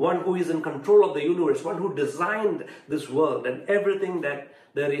 one who is in control of the universe, one who designed this world and everything that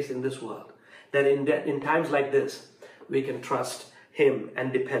there is in this world, that in times like this, we can trust Him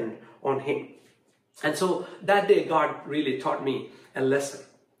and depend on Him. And so that day, God really taught me a lesson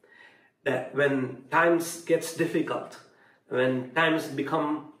that when times gets difficult, when times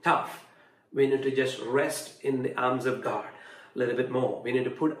become tough, we need to just rest in the arms of God a little bit more. We need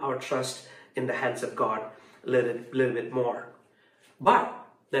to put our trust in the hands of God a little bit more. But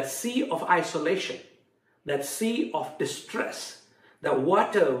that sea of isolation, that sea of distress, that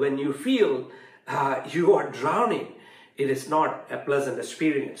water when you feel you are drowning, it is not a pleasant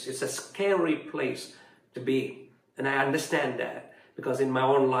experience. It's a scary place to be. And I understand that because in my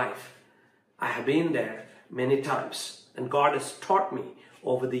own life, I have been there many times. And God has taught me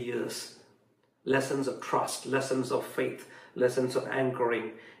over the years lessons of trust, lessons of faith, lessons of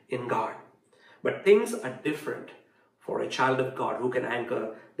anchoring in God. But things are different for a child of God who can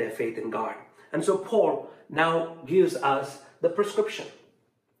anchor their faith in God. And so Paul now gives us the prescription.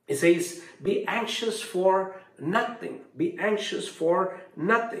 He says, be anxious for nothing. Be anxious for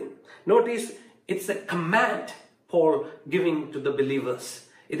nothing. Notice it's a command Paul giving to the believers.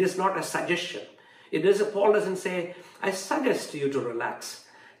 It is not a suggestion. Paul doesn't say, I suggest you to relax.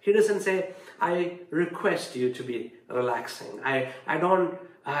 He doesn't say, I request you to be relaxing.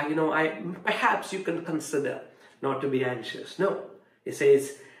 Perhaps you can consider not to be anxious. No, he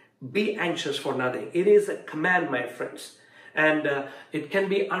says, be anxious for nothing. It is a command, my friends. And it can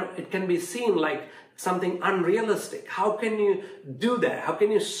be seen like something unrealistic. How can you do that? How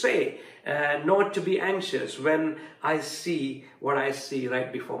can you say not to be anxious when I see what I see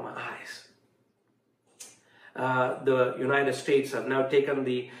right before my eyes? The United States have now taken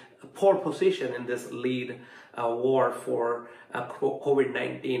the pole position in this lead war for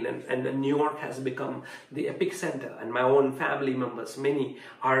COVID-19, and New York has become the epicenter, and my own family members, many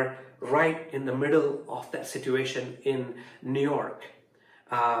are right in the middle of that situation in New York.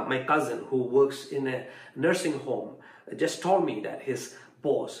 My cousin, who works in a nursing home, just told me that his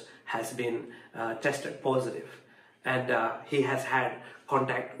boss has been tested positive, and he has had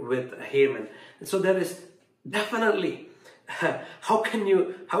contact with him, and so there is definitely, how can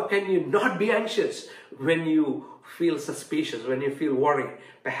you not be anxious when you feel suspicious, when you feel worried?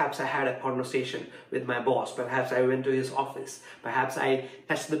 Perhaps I had a conversation with my boss. Perhaps I went to his office. Perhaps I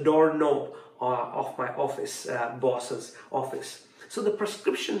touched the doorknob of my office, boss's office. So the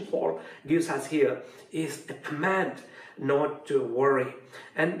prescription Paul gives us here is a command not to worry.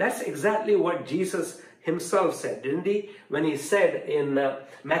 And that's exactly what Jesus himself said, didn't he? When he said in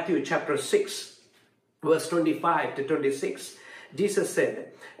Matthew chapter 6, verse 25 to 26, Jesus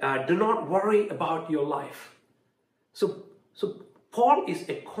said, do not worry about your life. So Paul is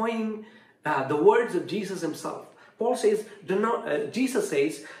echoing the words of Jesus himself. Paul says, Jesus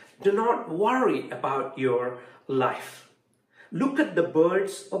says, do not worry about your life. Look at the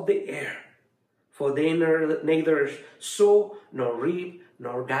birds of the air, for they neither sow nor reap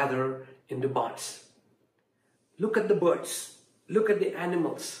nor gather into barns. Look at the birds. Look at the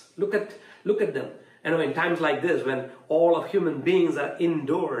animals. Look at them. In times like this, when all of human beings are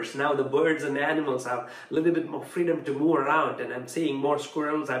indoors, now the birds and animals have a little bit more freedom to move around, and I'm seeing more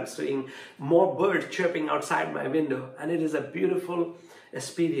squirrels, I'm seeing more birds chirping outside my window, and it is a beautiful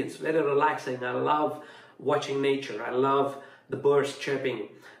experience, very relaxing. I love watching nature. I love the birds chirping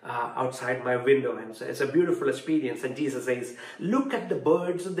outside my window, and so it's a beautiful experience. And Jesus says, look at the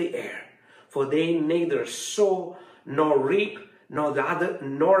birds of the air, for they neither sow nor reap nor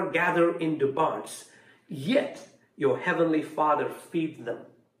gather into barns, yet your heavenly Father feeds them.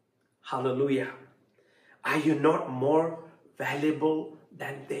 Hallelujah. Are you not more valuable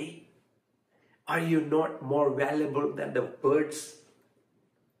than they? Are you not more valuable than the birds?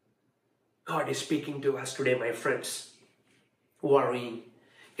 God is speaking to us today, my friends. Worrying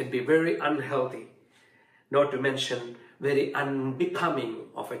can be very unhealthy, not to mention very unbecoming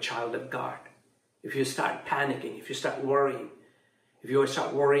of a child of God. If you start panicking, if you start worrying, if you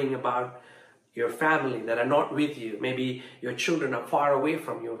start worrying about your family that are not with you, maybe your children are far away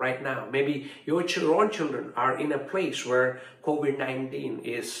from you right now, maybe your own children are in a place where COVID-19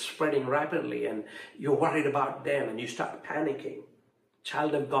 is spreading rapidly and you're worried about them and you start panicking.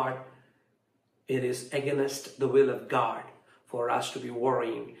 Child of God, it is against the will of God for us to be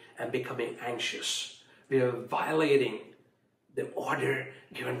worrying and becoming anxious. We are violating the order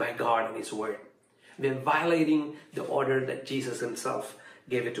given by God in His Word. We are violating the order that Jesus Himself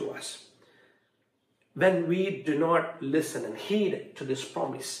gave it to us. When we do not listen and heed to this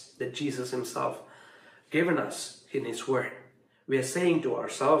promise that Jesus Himself given us in His Word, we are saying to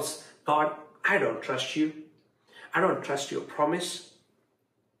ourselves, God, I don't trust you. I don't trust your promise.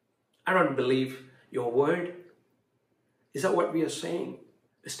 I don't believe your word. Is that what we are saying?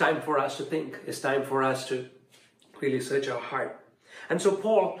 It's time for us to think. It's time for us to really search our heart. And so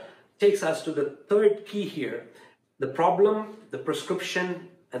Paul takes us to the third key here. The problem, the prescription,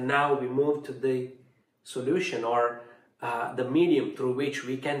 and now we move to the solution, or the medium through which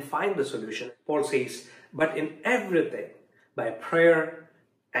we can find the solution. Paul says, but in everything, by prayer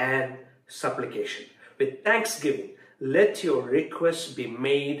and supplication, with thanksgiving, let your requests be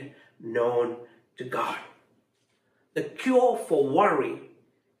made known to God. The cure for worry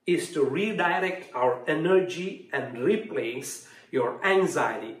is to redirect our energy and replace your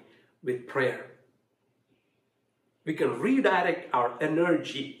anxiety with prayer. We can redirect our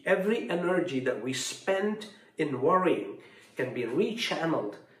energy. Every energy that we spend in worrying can be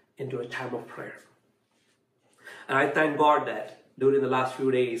rechanneled into a time of prayer. And I thank God that during the last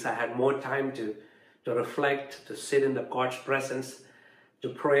few days I had more time to reflect, to sit in the God's presence, to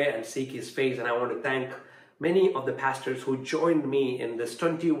pray and seek His face. And I want to thank many of the pastors who joined me in this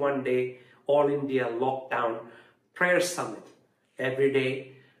 21-day All India Lockdown Prayer Summit. Every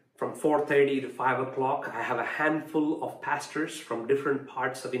day from 4:30 to 5 o'clock, I have a handful of pastors from different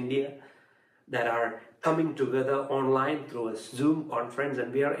parts of India that are coming together online through a Zoom conference,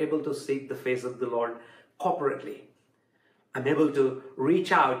 and we are able to seek the face of the Lord corporately. I'm able to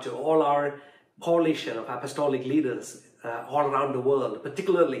reach out to all our coalition of apostolic leaders all around the world,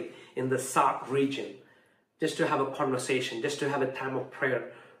 particularly in the South region, just to have a conversation, just to have a time of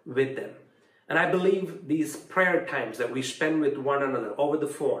prayer with them. And I believe these prayer times that we spend with one another, over the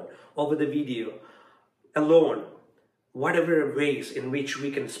phone, over the video, alone, whatever ways in which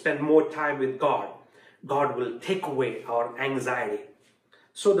we can spend more time with God, God will take away our anxiety.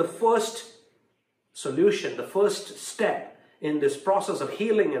 So the first solution, the first step in this process of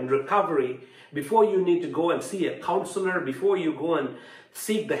healing and recovery, before you need to go and see a counselor, before you go and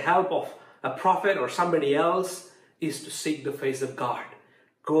seek the help of a prophet or somebody else, is to seek the face of God.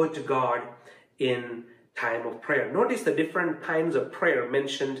 Go to God in time of prayer. Notice the different kinds of prayer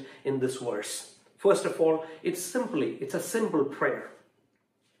mentioned in this verse. First of all, it's a simple prayer.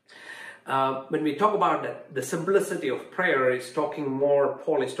 When we talk about that, the simplicity of prayer is talking more,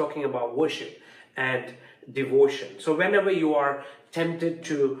 Paul is talking about worship and devotion. So whenever you are tempted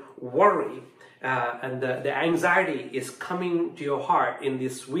to worry and the anxiety is coming to your heart in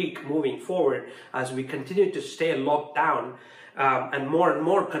this week moving forward, as we continue to stay locked down, and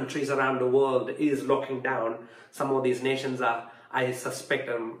more countries around the world is locking down. Some of these nations are, I suspect,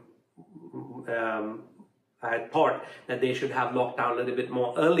 I thought that they should have locked down a little bit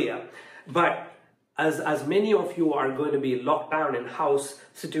more earlier. But as many of you are going to be locked down in house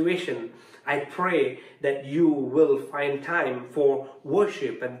situation, I pray that you will find time for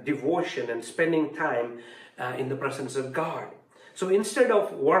worship and devotion and spending time in the presence of God. So instead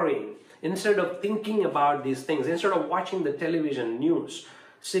of worrying, instead of thinking about these things, instead of watching the television news,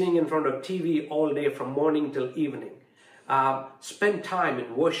 sitting in front of TV all day from morning till evening, spend time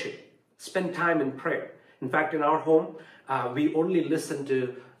in worship, spend time in prayer. In fact, in our home, we only listen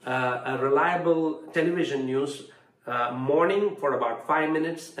to a reliable television news morning for about 5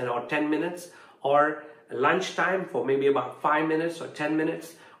 minutes or 10 minutes, or lunchtime for maybe about 5 minutes or 10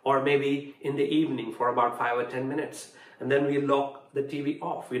 minutes, or maybe in the evening for about 5 or 10 minutes. And then we lock the TV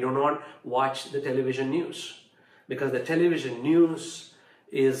off. We do not watch the television news, because the television news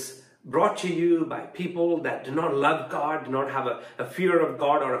is brought to you by people that do not love God, do not have a fear of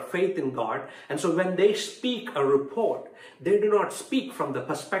God or a faith in God. And so when they speak a report, they do not speak from the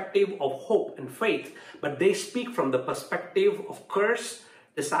perspective of hope and faith, but they speak from the perspective of curse,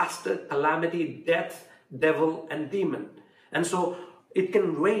 disaster, calamity, death, devil, and demon. And so it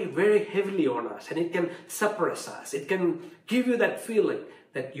can weigh very heavily on us, and it can suppress us. It can give you that feeling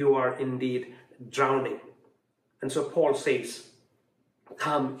that you are indeed drowning. And so Paul says,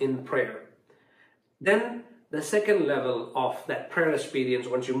 come in prayer. Then the second level of that prayer experience,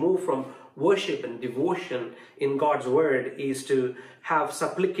 once you move from worship and devotion in God's word, is to have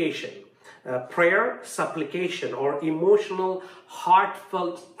supplication. Prayer, supplication, or emotional,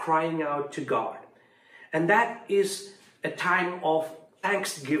 heartfelt crying out to God. And that is a time of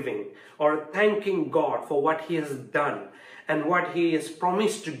thanksgiving, or thanking God for what He has done and what He has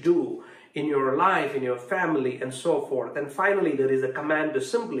promised to do in your life, in your family, and so forth. And finally, there is a command to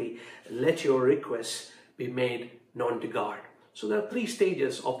simply let your requests be made known to God. So there are 3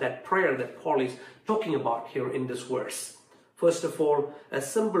 stages of that prayer that Paul is talking about here in this verse. First of all, a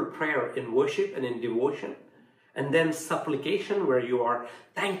simple prayer in worship and in devotion. And then supplication, where you are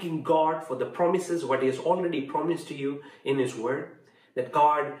thanking God for the promises, what He has already promised to you in His word. That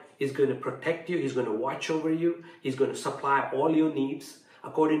God is going to protect you, He's going to watch over you, He's going to supply all your needs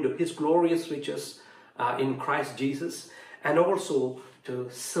according to His glorious riches in Christ Jesus. And also to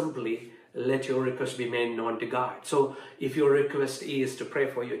simply let your request be made known to God. So if your request is to pray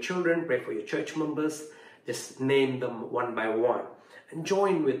for your children, pray for your church members, just name them one by one. And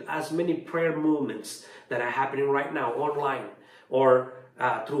join with as many prayer movements that are happening right now online, or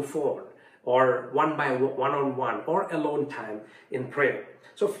through phone, or one-on-one, or alone time in prayer.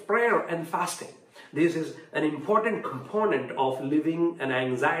 So prayer and fasting, this is an important component of living an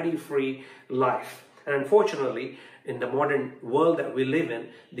anxiety-free life. And unfortunately, in the modern world that we live in,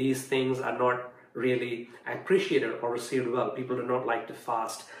 these things are not really appreciated or received well. People do not like to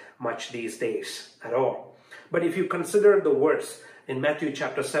fast much these days at all. But if you consider the verse in Matthew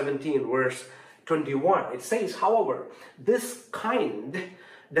chapter 17, verse 21, it says, however, this kind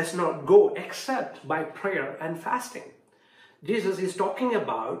does not go except by prayer and fasting. Jesus is talking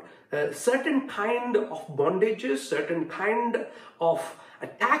about a certain kind of bondages, certain kind of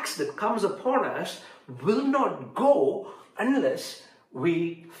attacks that comes upon us will not go unless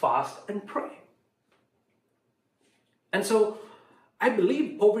we fast and pray. And so I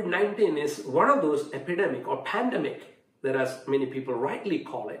believe COVID-19 is one of those epidemic or pandemic that, as many people rightly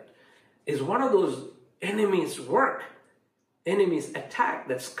call it, is one of those enemy's work, enemy's attack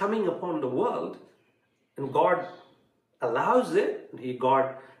that's coming upon the world. And God allows it.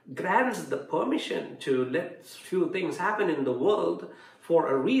 God grants the permission to let few things happen in the world for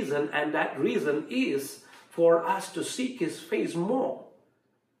a reason, and that reason is for us to seek His face more.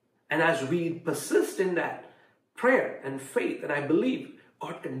 And as we persist in that prayer and faith, and I believe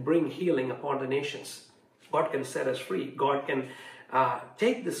God can bring healing upon the nations. God can set us free. God can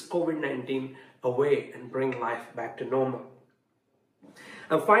take this COVID-19 away and bring life back to normal.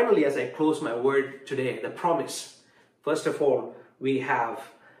 And finally, as I close my word today, the promise. First of all, we have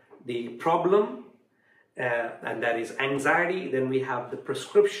the problem, and that is anxiety. Then we have the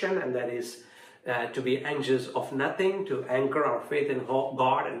prescription, and that is to be anxious of nothing, to anchor our faith in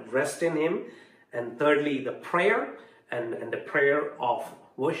God and rest in Him. And thirdly, the prayer, and the prayer of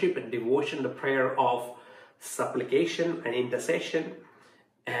worship and devotion, the prayer of supplication and intercession,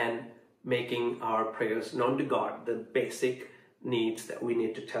 and making our prayers known to God, the basic needs that we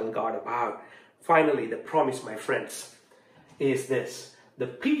need to tell God about. Finally, the promise, my friends, is this: the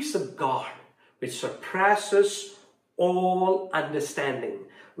peace of God, which surpasses all understanding,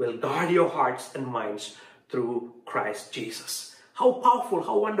 will guard your hearts and minds through Christ Jesus. How powerful,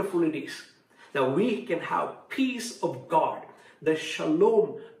 how wonderful it is that we can have peace of God, the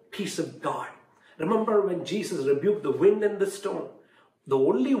shalom peace of God. Remember when Jesus rebuked the wind and the storm, the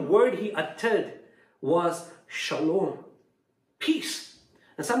only word He uttered was shalom, peace.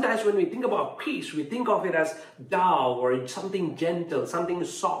 And sometimes when we think about peace, we think of it as dove or something gentle, something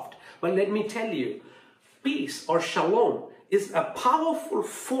soft. But let me tell you, peace or shalom is a powerful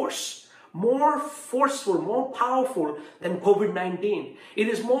force, more forceful, more powerful than COVID-19. It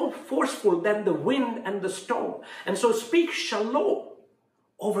is more forceful than the wind and the storm. And so speak shalom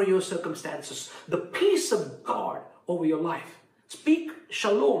over your circumstances, the peace of God over your life. Speak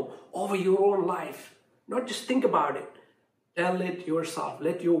shalom over your own life. Not just think about it. Tell it yourself.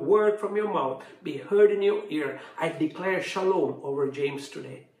 Let your word from your mouth be heard in your ear. I declare shalom over James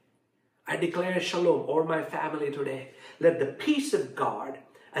today. I declare shalom over my family today. Let the peace of God,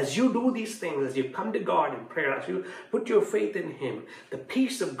 as you do these things, as you come to God in prayer, as you put your faith in Him, the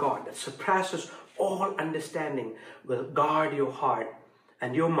peace of God that surpasses all understanding will guard your heart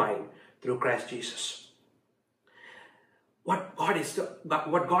and your mind through Christ Jesus. What God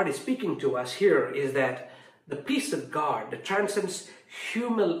is speaking to us here is that the peace of God that transcends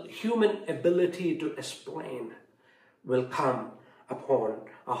human ability to explain will come upon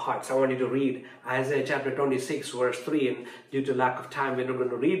our hearts. I want you to read Isaiah chapter 26 verse 3, and due to lack of time we're not going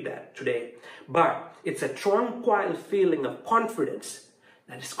to read that today. But it's a tranquil feeling of confidence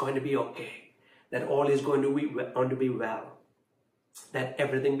that it's going to be okay, that all is going to be well, that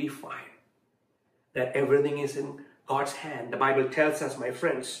everything be fine, that everything is in God's hand. The Bible tells us, my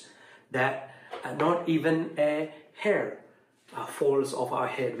friends, that not even a hair falls off our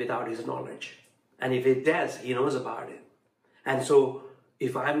head without His knowledge. And if it does, He knows about it. And so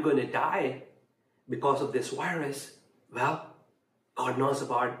if I'm going to die because of this virus, well, God knows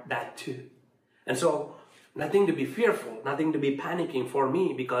about that too. And so nothing to be fearful, nothing to be panicking for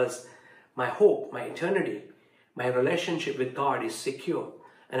me, because my hope, my eternity, my relationship with God is secure.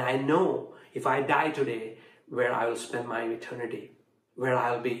 And I know if I die today, where I will spend my eternity, where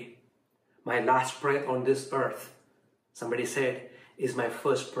I'll be. My last breath on this earth, somebody said, is my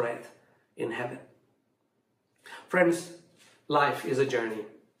first breath in heaven. Friends, life is a journey.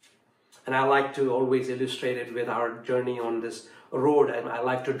 And I like to always illustrate it with our journey on this road. And I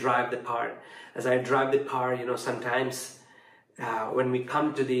like to drive the car. As I drive the car, sometimes when we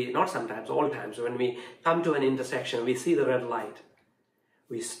come to not sometimes, all times, when we come to an intersection, we see the red light.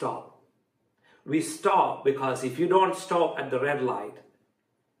 We stop. We stop because if you don't stop at the red light,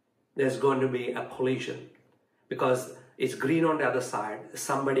 there's going to be a collision, because it's green on the other side.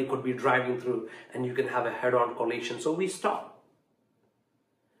 Somebody could be driving through and you can have a head-on collision. So we stop.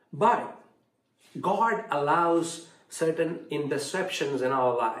 But God allows certain interceptions in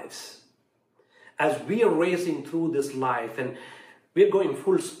our lives. As we are racing through this life and we're going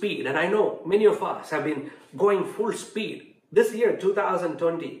full speed, and I know many of us have been going full speed. This year,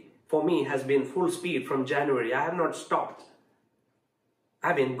 2020, for me has been full speed from January. I have not stopped.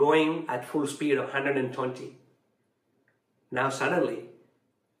 I've been going at full speed of 120. Now suddenly,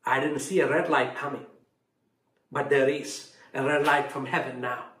 I didn't see a red light coming. But there is a red light from heaven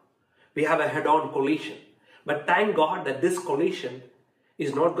now. We have a head-on collision. But thank God that this collision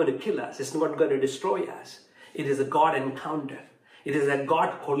is not going to kill us. It's not going to destroy us. It is a God encounter. It is a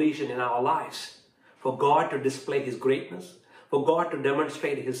God collision in our lives. For God to display His greatness, for God to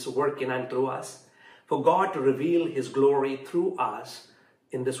demonstrate His work in and through us, for God to reveal His glory through us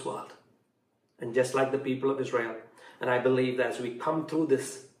in this world. And just like the people of Israel, and I believe that as we come through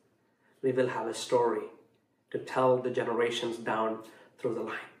this, we will have a story to tell the generations down through the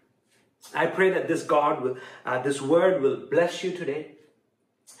line. I pray that this word will bless you today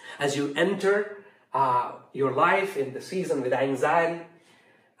as you enter your life in the season with anxiety.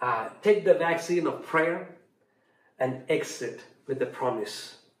 Take the vaccine of prayer and exit with the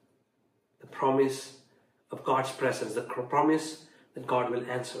promise of God's presence, the promise that God will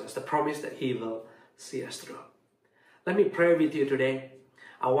answer us, the promise that He will see us through. Let me pray with you today.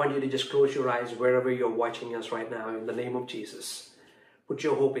 I want you to just close your eyes wherever you're watching us right now, in the name of Jesus. Put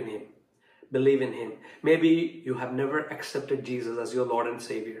your hope in Him. Believe in Him. Maybe you have never accepted Jesus as your Lord and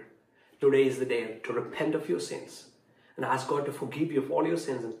Savior. Today is the day to repent of your sins and ask God to forgive you of all your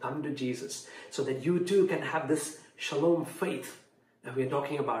sins and come to Jesus, so that you too can have this shalom faith that we're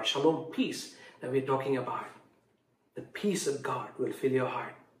talking about, shalom peace that we're talking about. The peace of God will fill your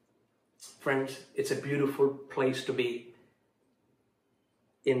heart. Friends, it's a beautiful place to be,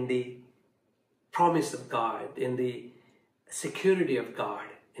 in the promise of God, in the security of God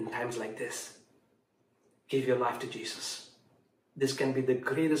in times like this. Give your life to Jesus. This can be the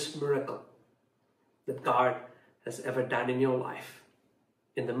greatest miracle that God has ever done in your life.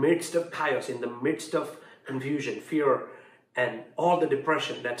 In the midst of chaos, in the midst of confusion, fear, and all the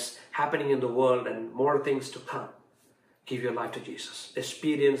depression that's happening in the world and more things to come, give your life to Jesus.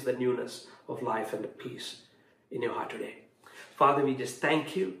 Experience the newness of life and the peace in your heart today. Father, we just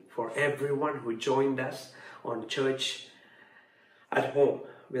thank you for everyone who joined us on Church at Home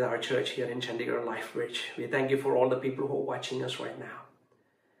with our church here in Chandigarh, LifeBridge. We thank you for all the people who are watching us right now.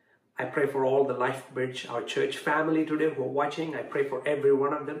 I pray for all the LifeBridge, our church family today who are watching. I pray for every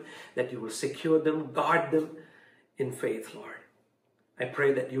one of them that you will secure them, guard them in faith, Lord. I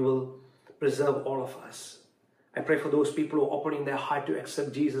pray that you will preserve all of us. I pray for those people who are opening their heart to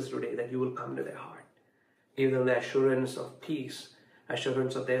accept Jesus today, that you will come to their heart. Give them the assurance of peace,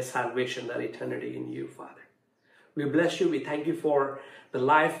 assurance of their salvation, their eternity in you, Father. We bless you. We thank you for the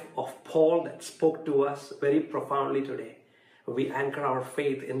life of Paul that spoke to us very profoundly today. We anchor our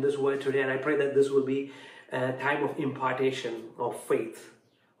faith in this word today, and I pray that this will be a time of impartation of faith,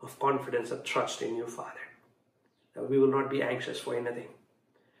 of confidence, of trust in you, Father. That we will not be anxious for anything,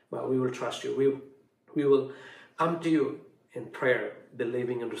 but we will trust you. We will come to you in prayer,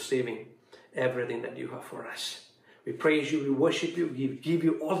 believing and receiving everything that you have for us. We praise you, we worship you, we give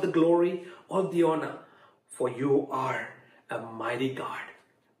you all the glory, all the honor, for you are a mighty God.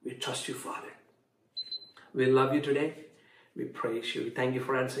 We trust you, Father. We love you today. We praise you. We thank you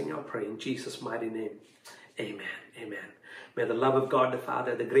for answering our prayer in Jesus' mighty name. Amen. Amen. May the love of God the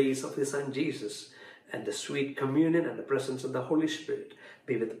Father, the grace of His Son Jesus, and the sweet communion and the presence of the Holy Spirit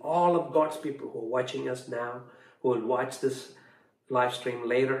be with all of God's people who are watching us now, who will watch this live stream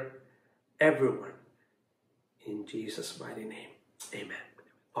later. Everyone, in Jesus' mighty name. Amen.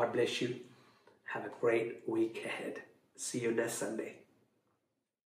 God bless you. Have a great week ahead. See you next Sunday.